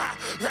Peter,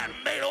 that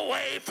made a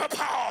way for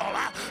Paul,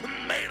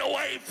 made a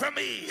way for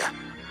me.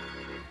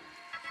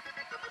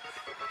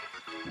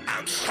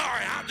 I'm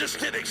sorry, I just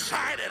get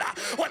excited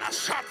when I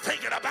start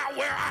thinking about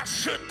where I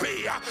should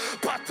be.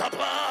 But the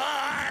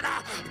blood,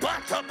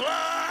 but the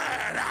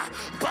blood,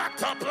 but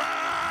the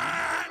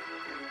blood.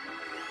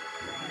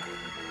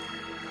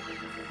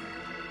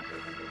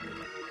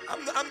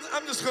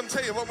 I'm just going to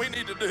tell you what we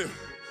need to do.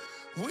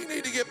 We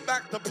need to get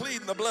back to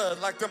pleading the blood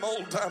like them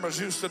old timers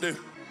used to do.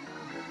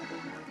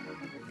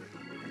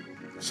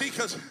 See,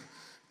 because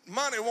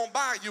money won't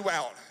buy you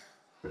out.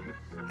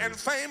 And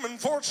fame and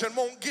fortune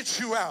won't get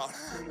you out,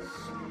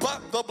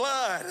 but the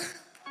blood.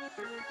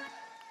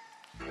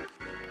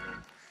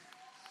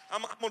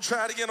 I'm going to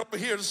try it again over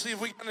here to see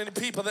if we got any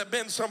people that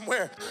been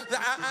somewhere.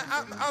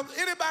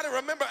 Anybody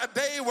remember a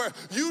day where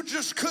you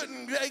just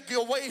couldn't make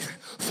your way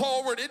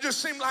forward? It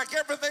just seemed like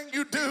everything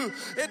you do,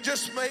 it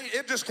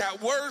just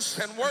got worse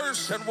and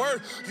worse and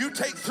worse. You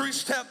take 3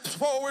 steps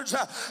forwards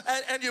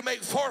and you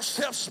make 4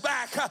 steps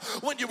back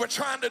when you were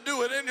trying to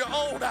do it in your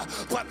own,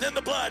 but then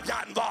the blood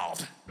got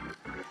involved.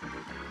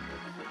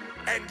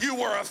 And you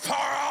were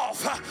far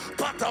off,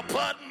 but the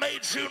blood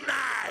made you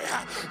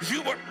nigh.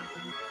 You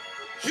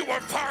were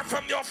far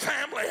from your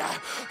family,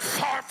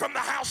 far from the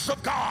house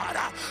of God,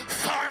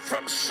 far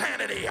from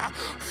sanity,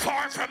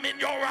 far from in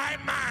your right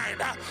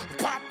mind.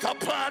 But the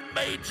blood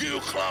made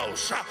you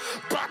close,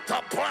 but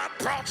the blood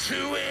brought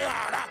you in.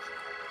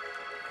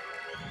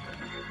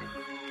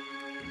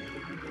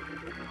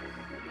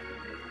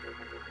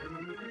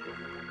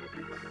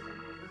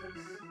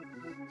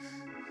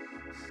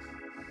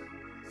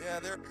 Yeah,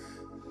 they're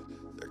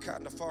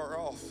kind of far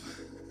off.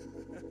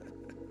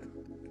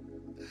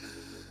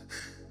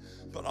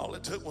 But all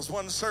it took was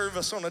one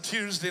service on a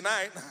Tuesday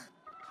night.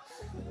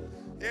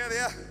 Yeah,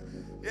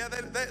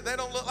 they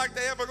don't look like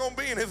they ever gonna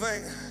be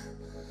anything.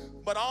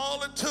 But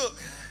all it took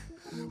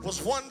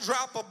was one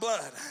drop of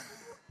blood.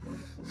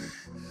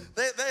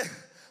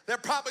 They're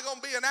probably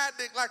gonna be an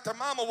addict like their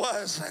mama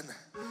was, and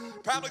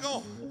probably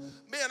gonna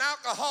be an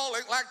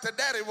alcoholic like their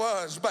daddy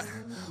was. But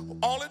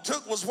all it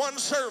took was one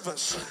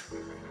service.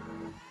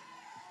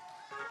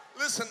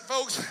 Listen,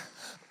 folks,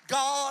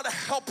 God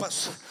help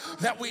us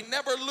that we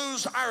never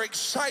lose our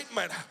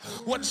excitement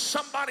when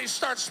somebody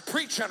starts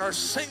preaching or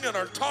singing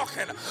or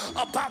talking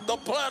about the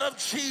blood of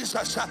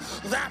Jesus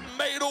that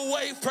made a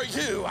way for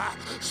you.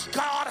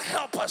 God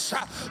help us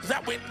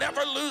that we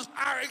never lose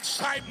our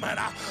excitement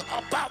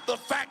about the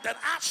fact that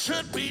I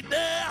should be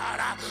dead,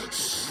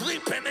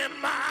 sleeping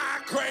in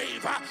my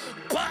grave,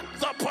 but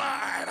the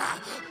blood,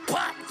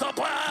 but the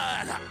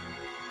blood.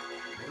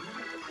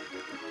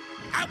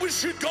 I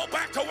wish you'd go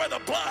back to where the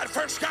blood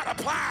first got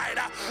applied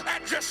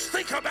and just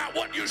think about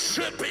what you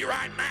should be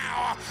right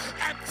now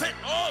and think,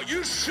 oh,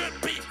 you should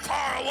be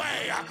far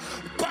away,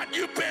 but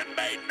you've been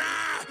made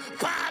nigh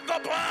by the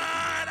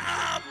blood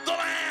of the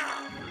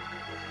Lamb.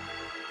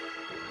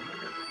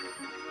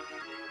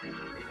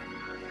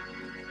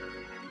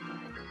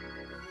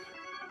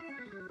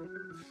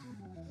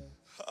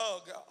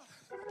 Oh, God.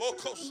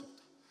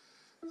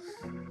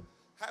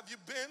 Have you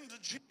been to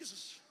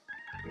Jesus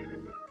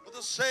for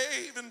the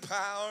saving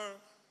power?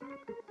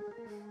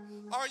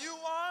 Are you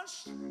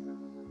washed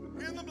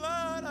in the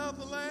blood of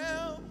the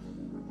Lamb?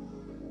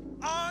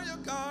 Are your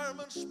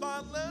garments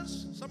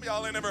spotless? Some of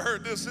y'all ain't never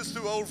heard this. This is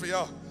too old for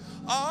y'all.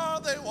 Are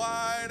they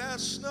white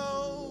as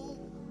snow?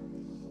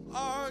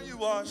 Are you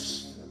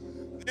washed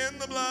in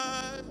the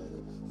blood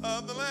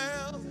of the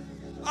Lamb?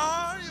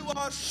 Are you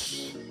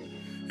washed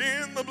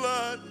in the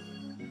blood,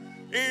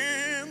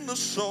 in the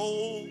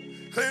soul,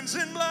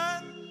 cleansing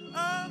blood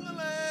of the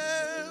Lamb?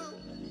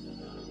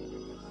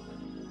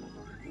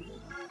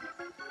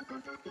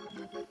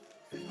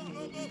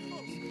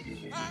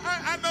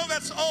 I know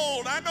that's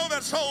old. I know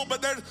that's old,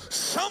 but there's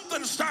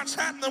something starts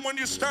happening when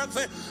you start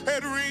thinking.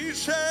 It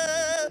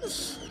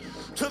reaches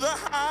to the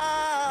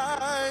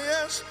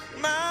highest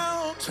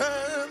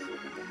mountain.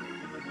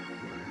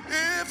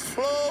 It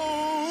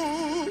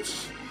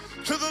flows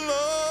to the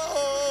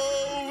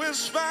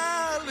lowest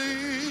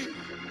valley.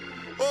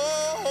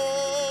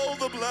 Oh,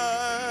 the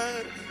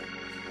blood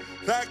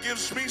that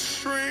gives me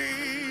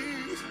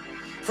strength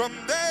from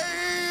day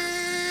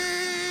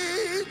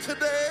to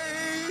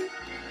day.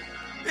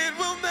 It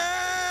will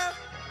never,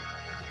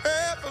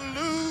 ever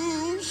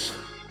lose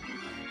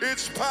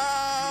its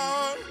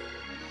power.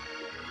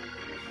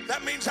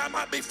 That means I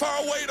might be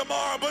far away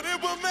tomorrow, but it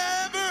will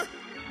never,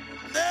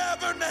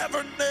 never,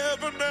 never,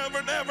 never,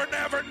 never, never,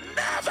 never,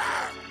 never.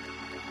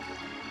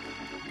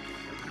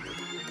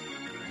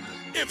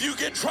 If you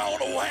get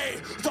drawn away,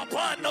 the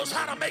blood knows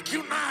how to make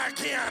you nigh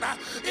again.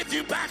 If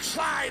you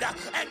backslide,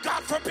 and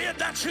God forbid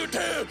that you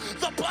do,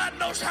 the blood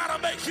knows how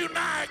to make you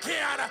nigh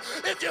again.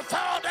 If you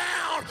fall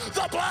down,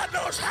 the blood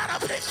knows how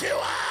to pick you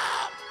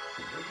up.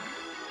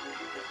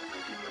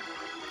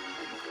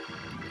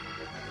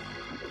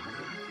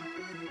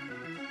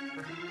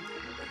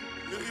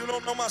 You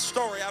don't know my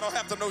story. I don't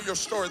have to know your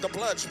story. The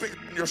blood's bigger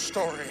than your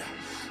story.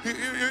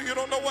 You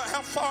don't know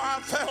how far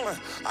I've fallen.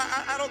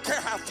 I don't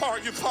care how far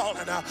you've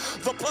fallen.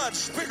 The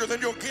blood's bigger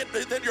than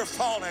you're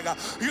falling.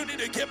 You need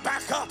to get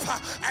back up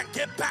and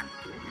get back.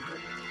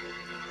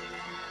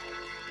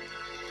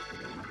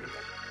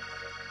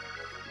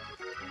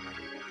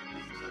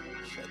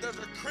 There's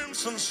a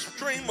crimson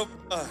stream of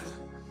blood,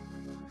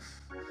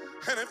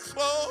 and it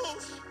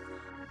flows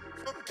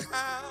from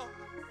Cal.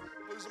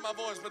 Losing my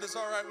voice, but it's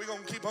all right. We're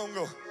going to keep on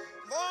going.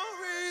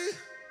 Glory.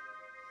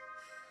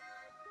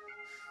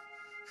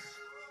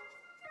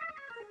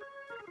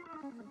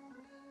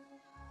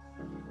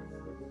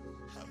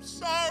 I'm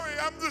sorry.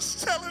 I'm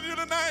just telling you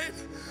tonight.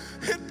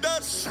 It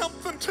does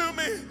something to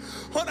me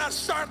when I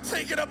start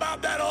thinking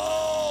about that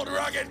old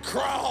rugged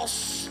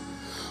cross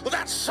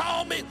that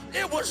saw me.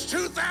 It was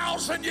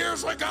 2,000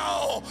 years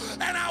ago,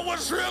 and I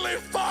was really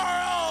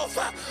far off,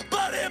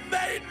 but it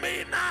made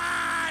me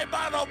nigh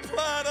by the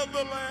blood of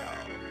the Lamb.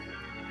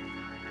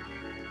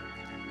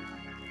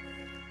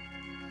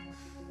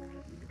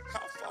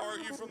 How far are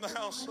you from the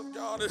house of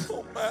God? It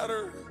don't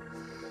matter.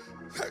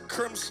 That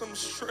crimson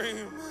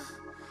stream,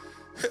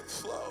 it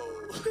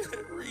flows,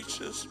 it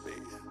reaches me.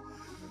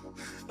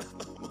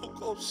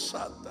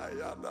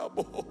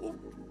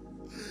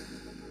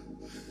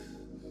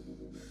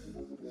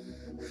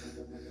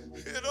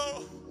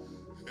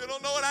 You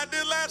don't know what I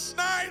did last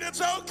night.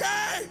 It's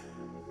okay.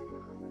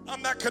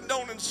 I'm not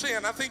condoning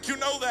sin. I think you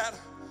know that.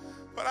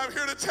 But I'm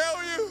here to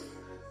tell you,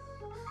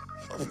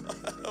 the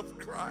blood of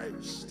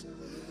Christ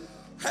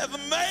has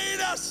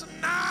made us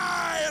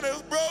nigh and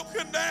has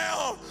broken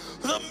down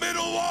the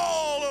middle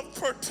wall of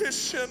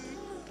partition.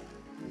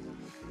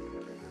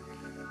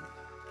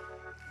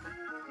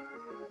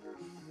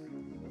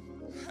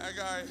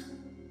 Haggai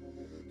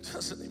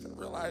doesn't even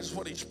realize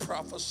what he's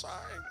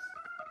prophesying.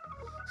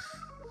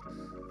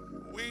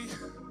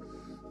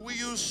 We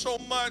use so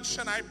much,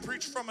 and I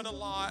preach from it a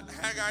lot.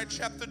 Haggai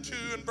chapter 2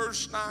 and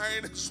verse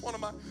 9. It's one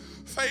of my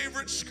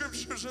favorite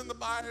scriptures in the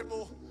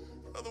Bible.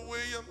 Brother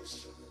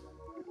Williams.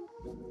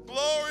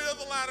 Glory of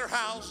the latter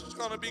house is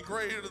going to be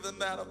greater than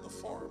that of the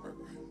former.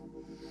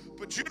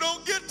 But you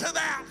don't get to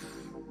that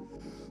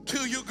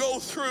till you go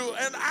through.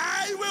 And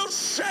I will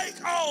shake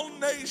all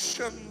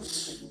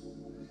nations.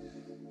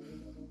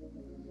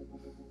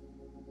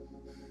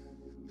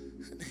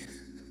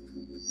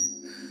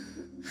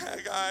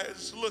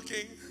 eyes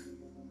looking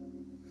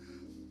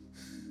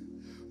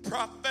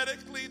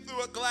prophetically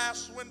through a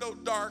glass window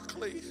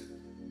darkly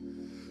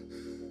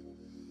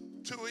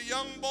to a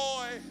young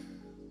boy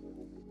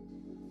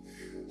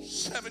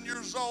 7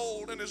 years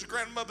old in his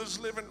grandmother's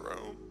living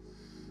room,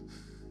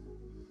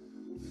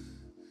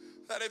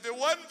 that if it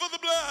wasn't for the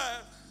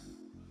blood,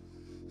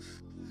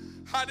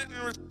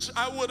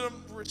 I would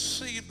have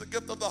received the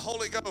gift of the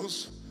Holy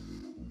Ghost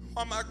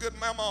while my good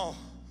mama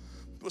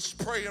was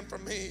praying for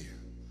me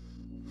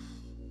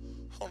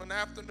on an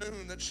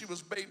afternoon that she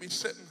was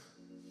babysitting.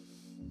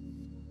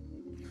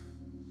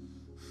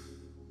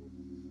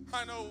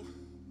 I know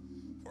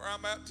where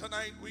I'm at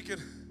tonight, we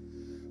could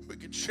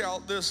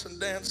shout this and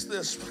dance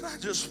this, but I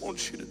just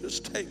want you to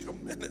just take a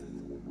minute.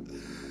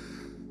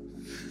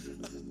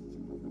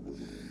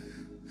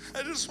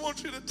 I just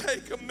want you to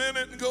take a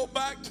minute and go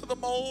back to the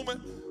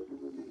moment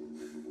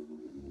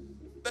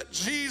that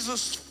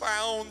Jesus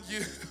found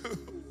you.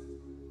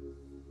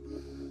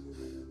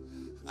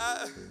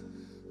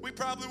 We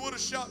probably would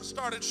have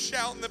started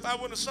shouting if I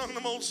wouldn't have sung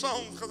them old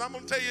songs, because I'm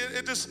going to tell you,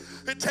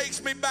 it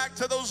takes me back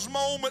to those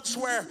moments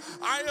where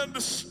I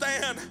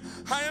understand.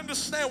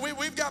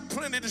 We've got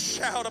plenty to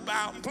shout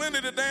about and plenty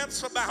to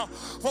dance about.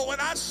 But when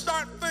I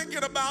start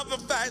thinking about the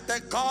fact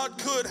that God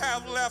could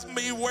have left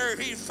me where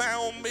he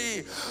found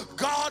me,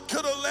 God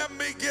could have let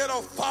me get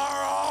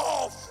afar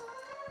off.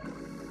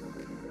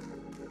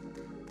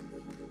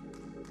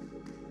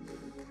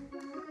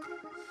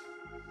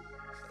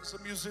 As the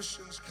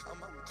musicians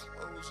come, I'm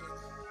closing.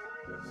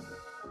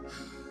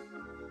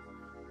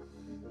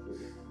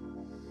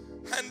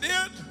 And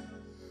it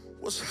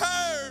was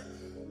heard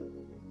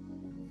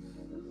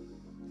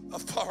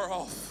afar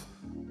off.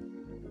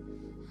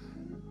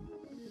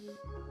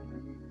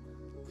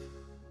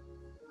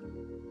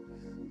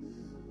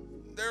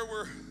 There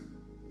were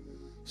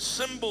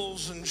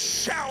cymbals and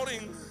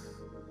shouting,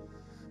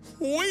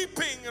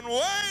 weeping and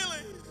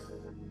wailing.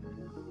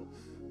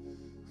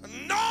 A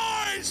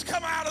noise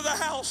come out of the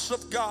house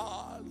of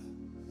God.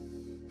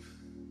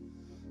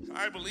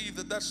 I believe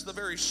that that's the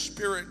very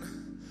spirit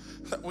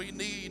that we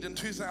need in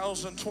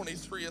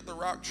 2023 at the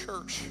Rock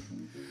Church,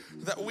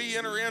 that we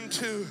enter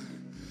into,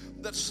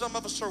 that some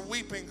of us are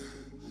weeping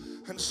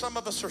and some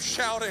of us are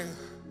shouting,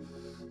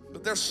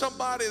 but there's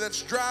somebody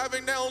that's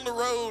driving down the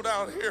road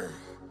out here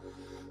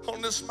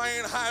on this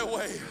main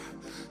highway,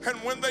 and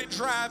when they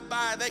drive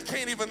by, they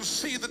can't even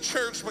see the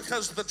church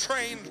because the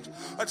train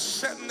is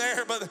sitting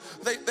there, but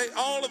they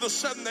all of a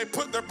sudden they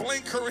put their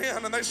blinker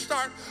in and they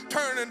start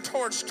turning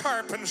towards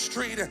Tarpon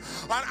Street. And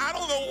I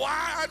don't know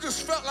why, I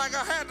just felt like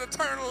I had to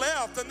turn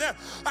left, and then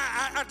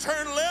I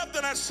turned left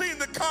and I seen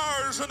the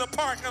cars in the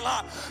parking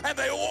lot, and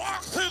they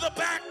walked through the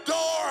back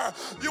door.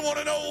 You want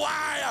to know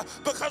why?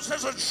 Because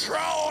there's a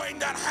drawing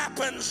that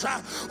happens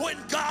when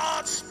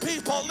God's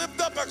people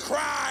lift up a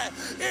cry.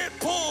 It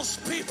pulls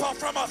people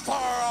from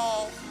afar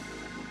off.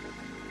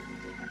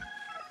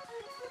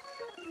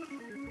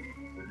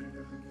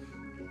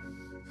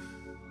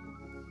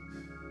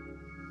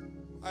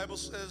 The Bible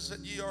says that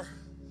ye are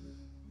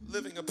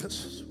living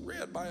epistles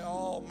read by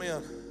all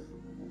men.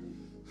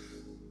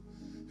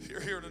 If you're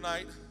here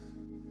tonight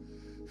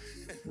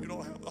and you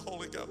don't have the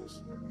Holy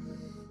Ghost,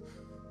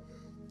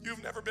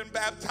 you've never been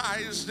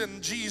baptized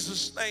in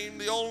Jesus' name,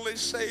 the only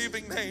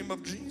saving name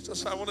of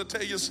Jesus, I want to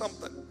tell you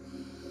something.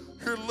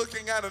 You're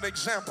looking at an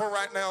example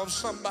right now of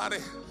somebody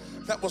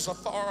that was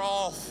afar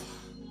off,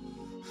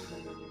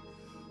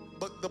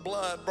 but the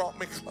blood brought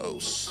me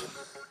close.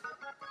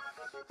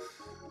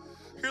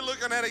 You're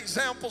looking at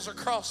examples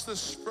across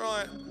this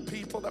front,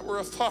 people that were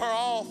afar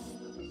off,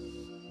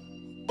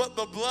 but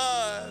the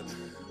blood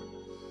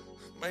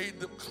made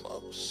them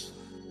close.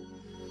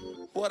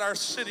 What our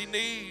city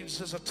needs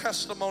is a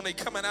testimony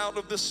coming out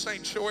of this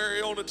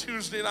sanctuary on a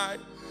Tuesday night.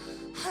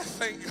 I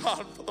thank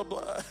God for the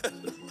blood.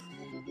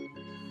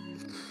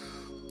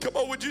 Come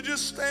on, would you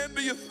just stand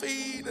to your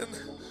feet and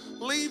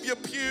leave your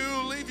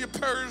pew, leave your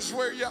purse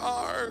where you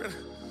are, and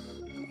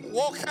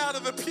walk out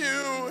of the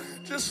pew,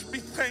 just be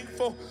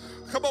thankful.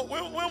 Come on,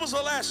 when was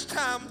the last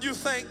time you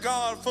thanked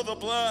God for the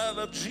blood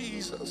of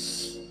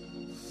Jesus?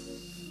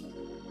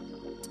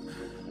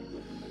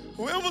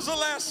 When was the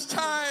last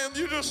time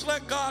you just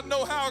let God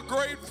know how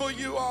grateful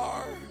you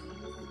are?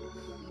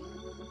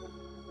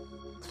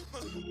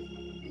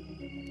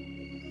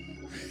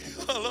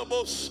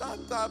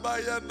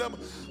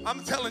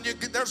 I'm telling you,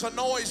 there's a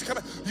noise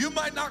coming. You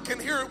might not can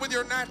hear it with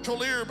your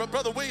natural ear, but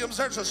Brother Williams,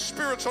 there's a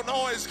spiritual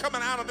noise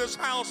coming out of this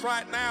house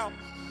right now.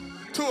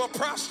 To a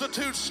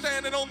prostitute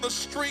standing on the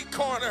street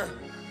corner,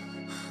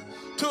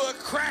 to a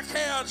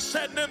crackhead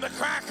sitting in the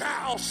crack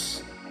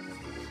house,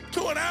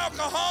 to an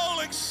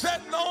alcoholic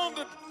sitting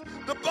on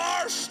the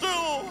bar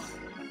stool.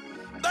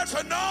 There's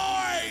a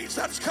noise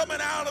that's coming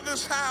out of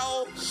this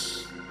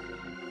house.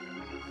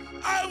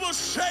 I will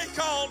shake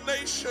all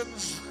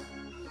nations.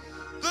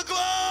 The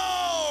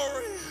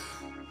glory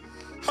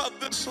of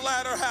this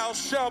latter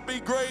house shall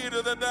be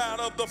greater than that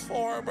of the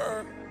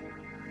former.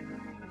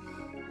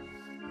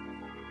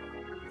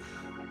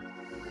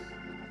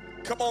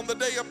 Come on, the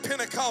day of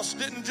Pentecost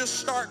didn't just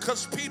start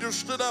because Peter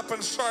stood up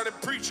and started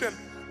preaching.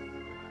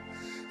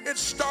 It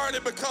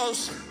started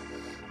because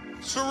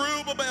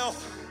Zerubbabel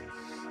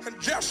and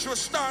Joshua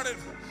started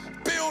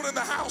building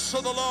the house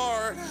of the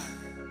Lord.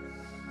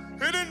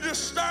 It didn't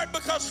just start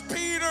because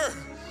Peter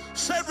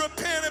said,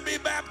 repent and be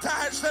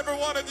baptized, every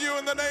one of you,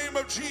 in the name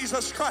of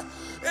Jesus Christ.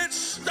 It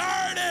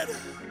started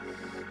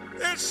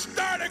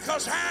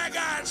because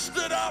Haggai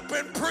stood up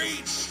and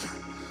preached.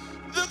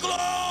 The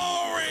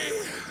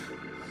glory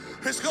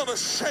is going to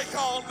shake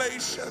all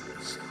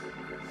nations.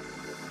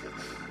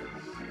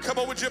 Come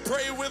on, would you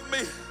pray with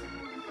me?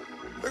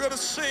 We're going to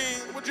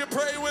sing. Would you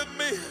pray with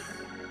me?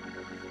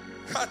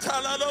 The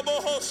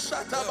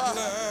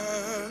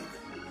blood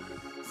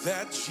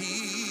that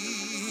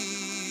Jesus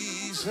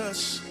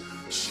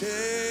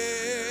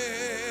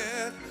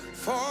shed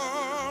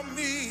for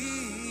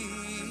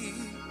me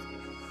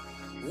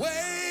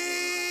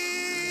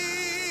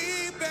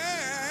way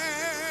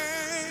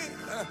back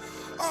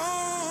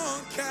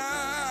on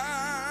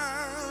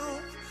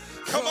Calvary.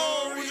 Come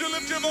on, would you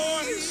lift your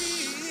voice?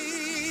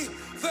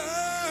 The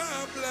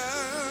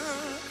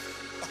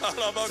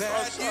blood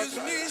that gives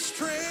me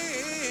strength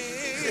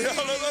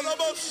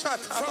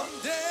from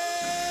day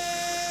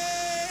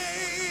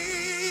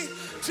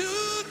to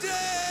day.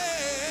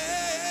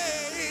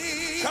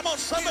 Come on,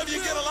 some of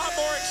you get a lot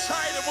more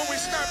excited when we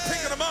start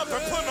picking them up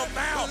and putting them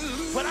down.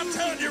 But I'm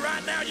telling you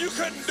right now, you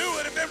couldn't do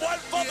it if it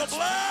wasn't for the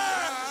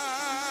blood.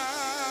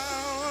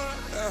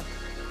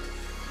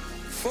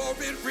 For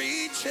it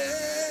reaches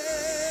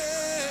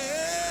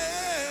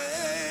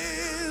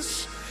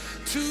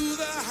to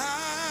the highest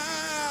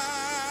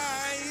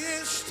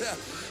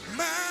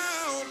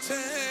mountain,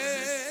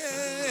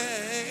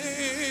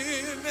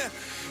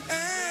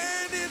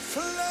 and it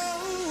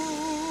flows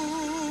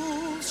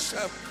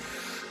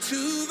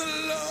to the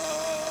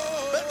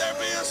Lord. Let there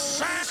be a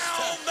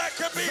sound that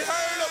can be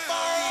heard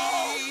afar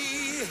off.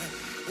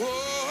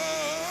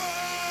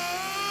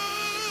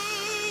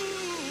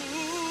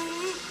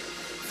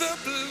 The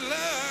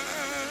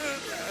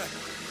blood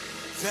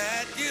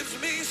that gives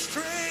me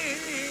strength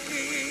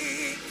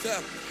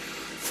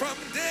from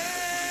day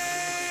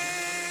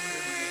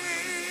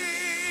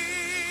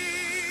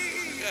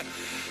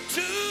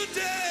to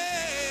day.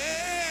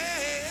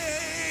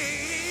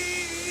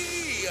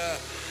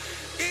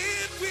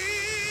 It will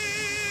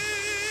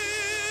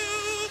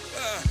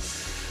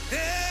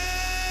never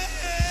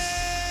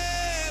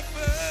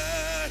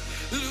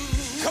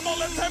lose. Come on,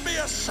 let there be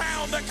a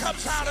sound that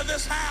comes out of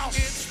this house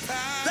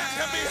that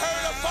can be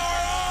heard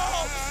afar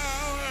off.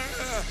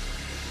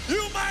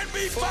 You might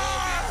be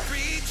far,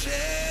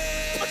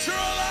 but you're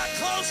a lot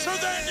closer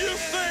than you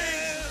think.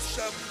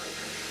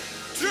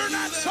 You're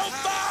not so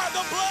far,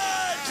 the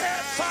blood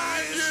can't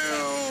find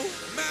you.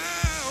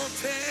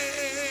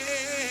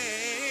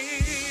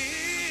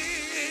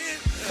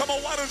 Come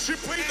on, why don't you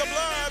plead the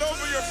blood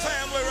over your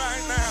family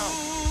right now?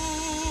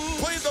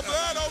 Plead the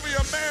blood over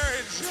your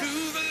marriage.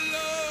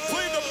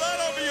 Plead the blood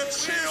over your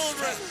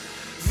children.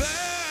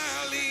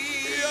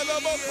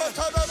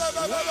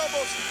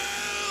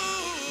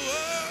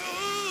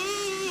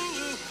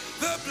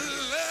 The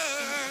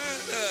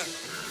blood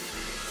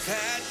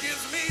that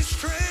gives me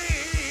strength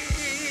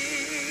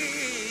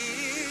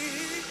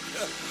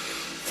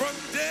from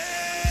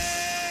day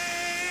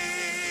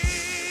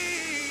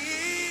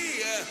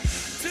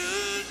to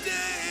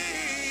day.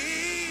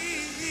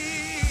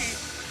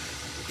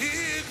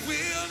 It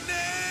will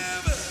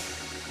never,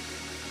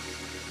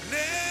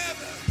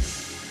 never,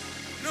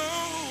 no,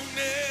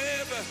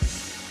 never.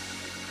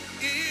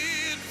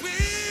 It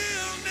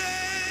will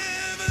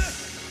never,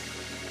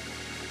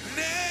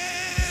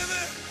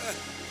 never,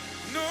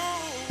 no,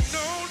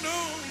 no, no,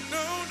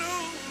 no, no,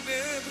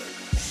 never.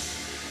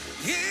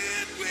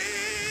 It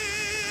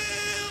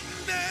will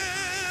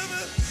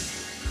never,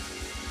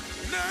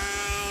 no,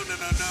 no,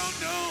 no, no,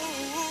 no,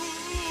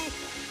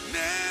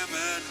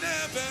 never,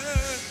 never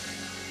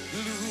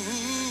lose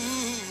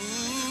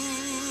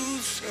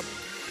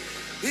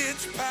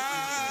its power.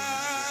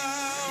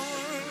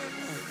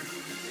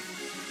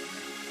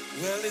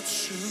 Well, it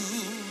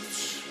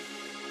soothes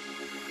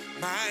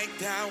my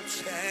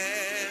doubts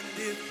and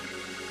it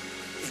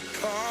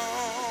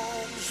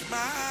calms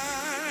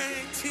my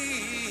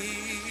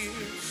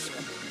tears,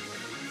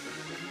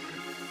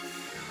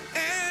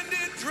 and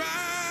it dries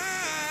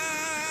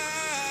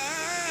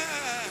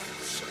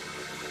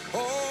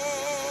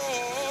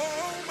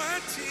all my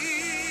tears.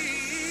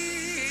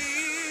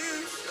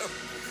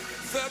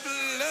 The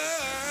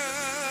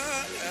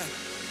blood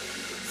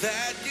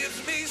that gives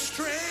me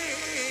strength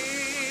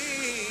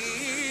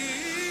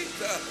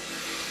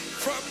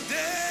from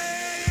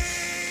day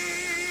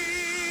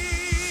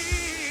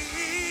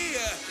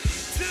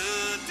to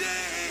day.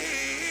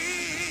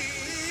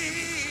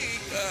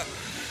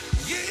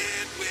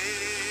 It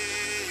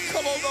will.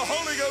 Come on, the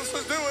Holy Ghost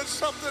is doing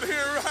something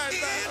here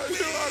right now.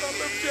 You ought to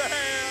lift your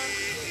hand.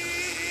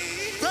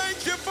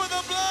 Thank you for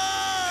the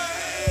blood.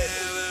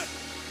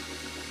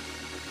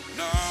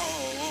 No,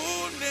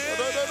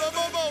 never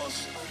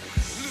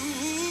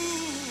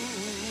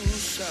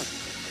lose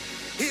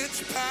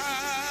its power,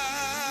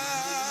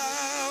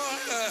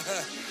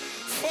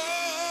 for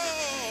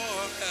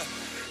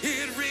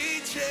it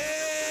reaches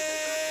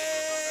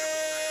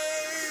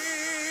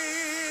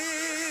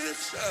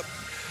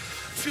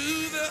to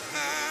the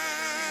highest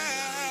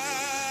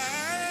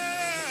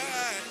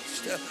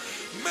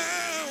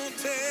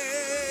mountain,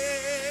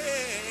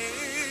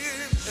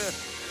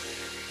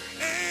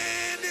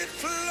 and it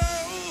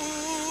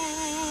flows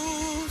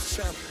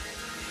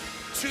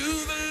to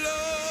the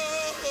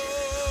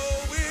lowest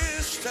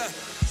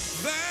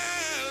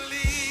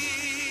valley.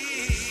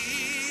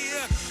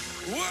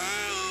 Whoa,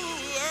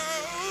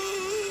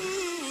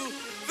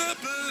 the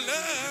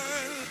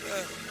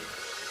blood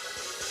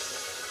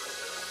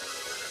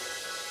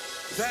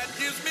that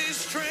gives me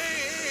strength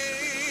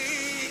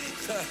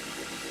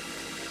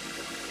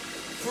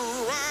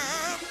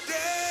from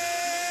day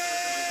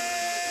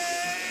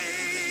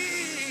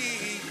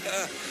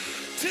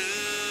to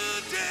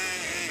day.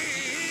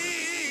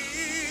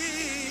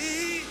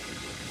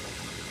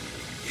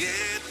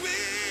 It will,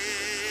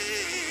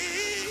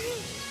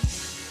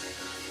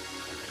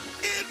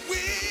 it will,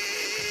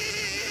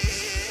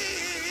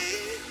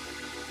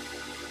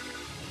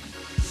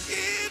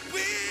 it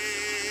will,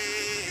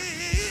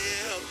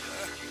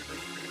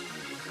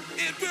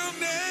 it will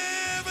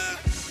never,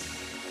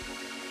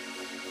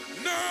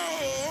 no,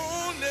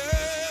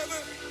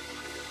 never,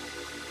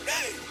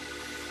 hey,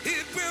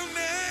 it will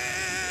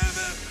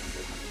never,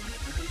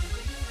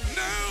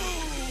 no,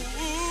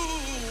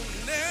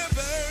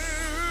 never,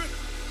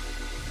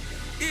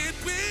 it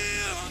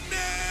will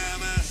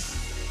never,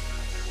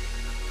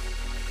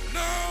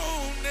 no,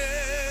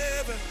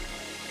 never,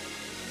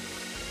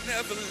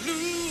 never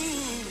lose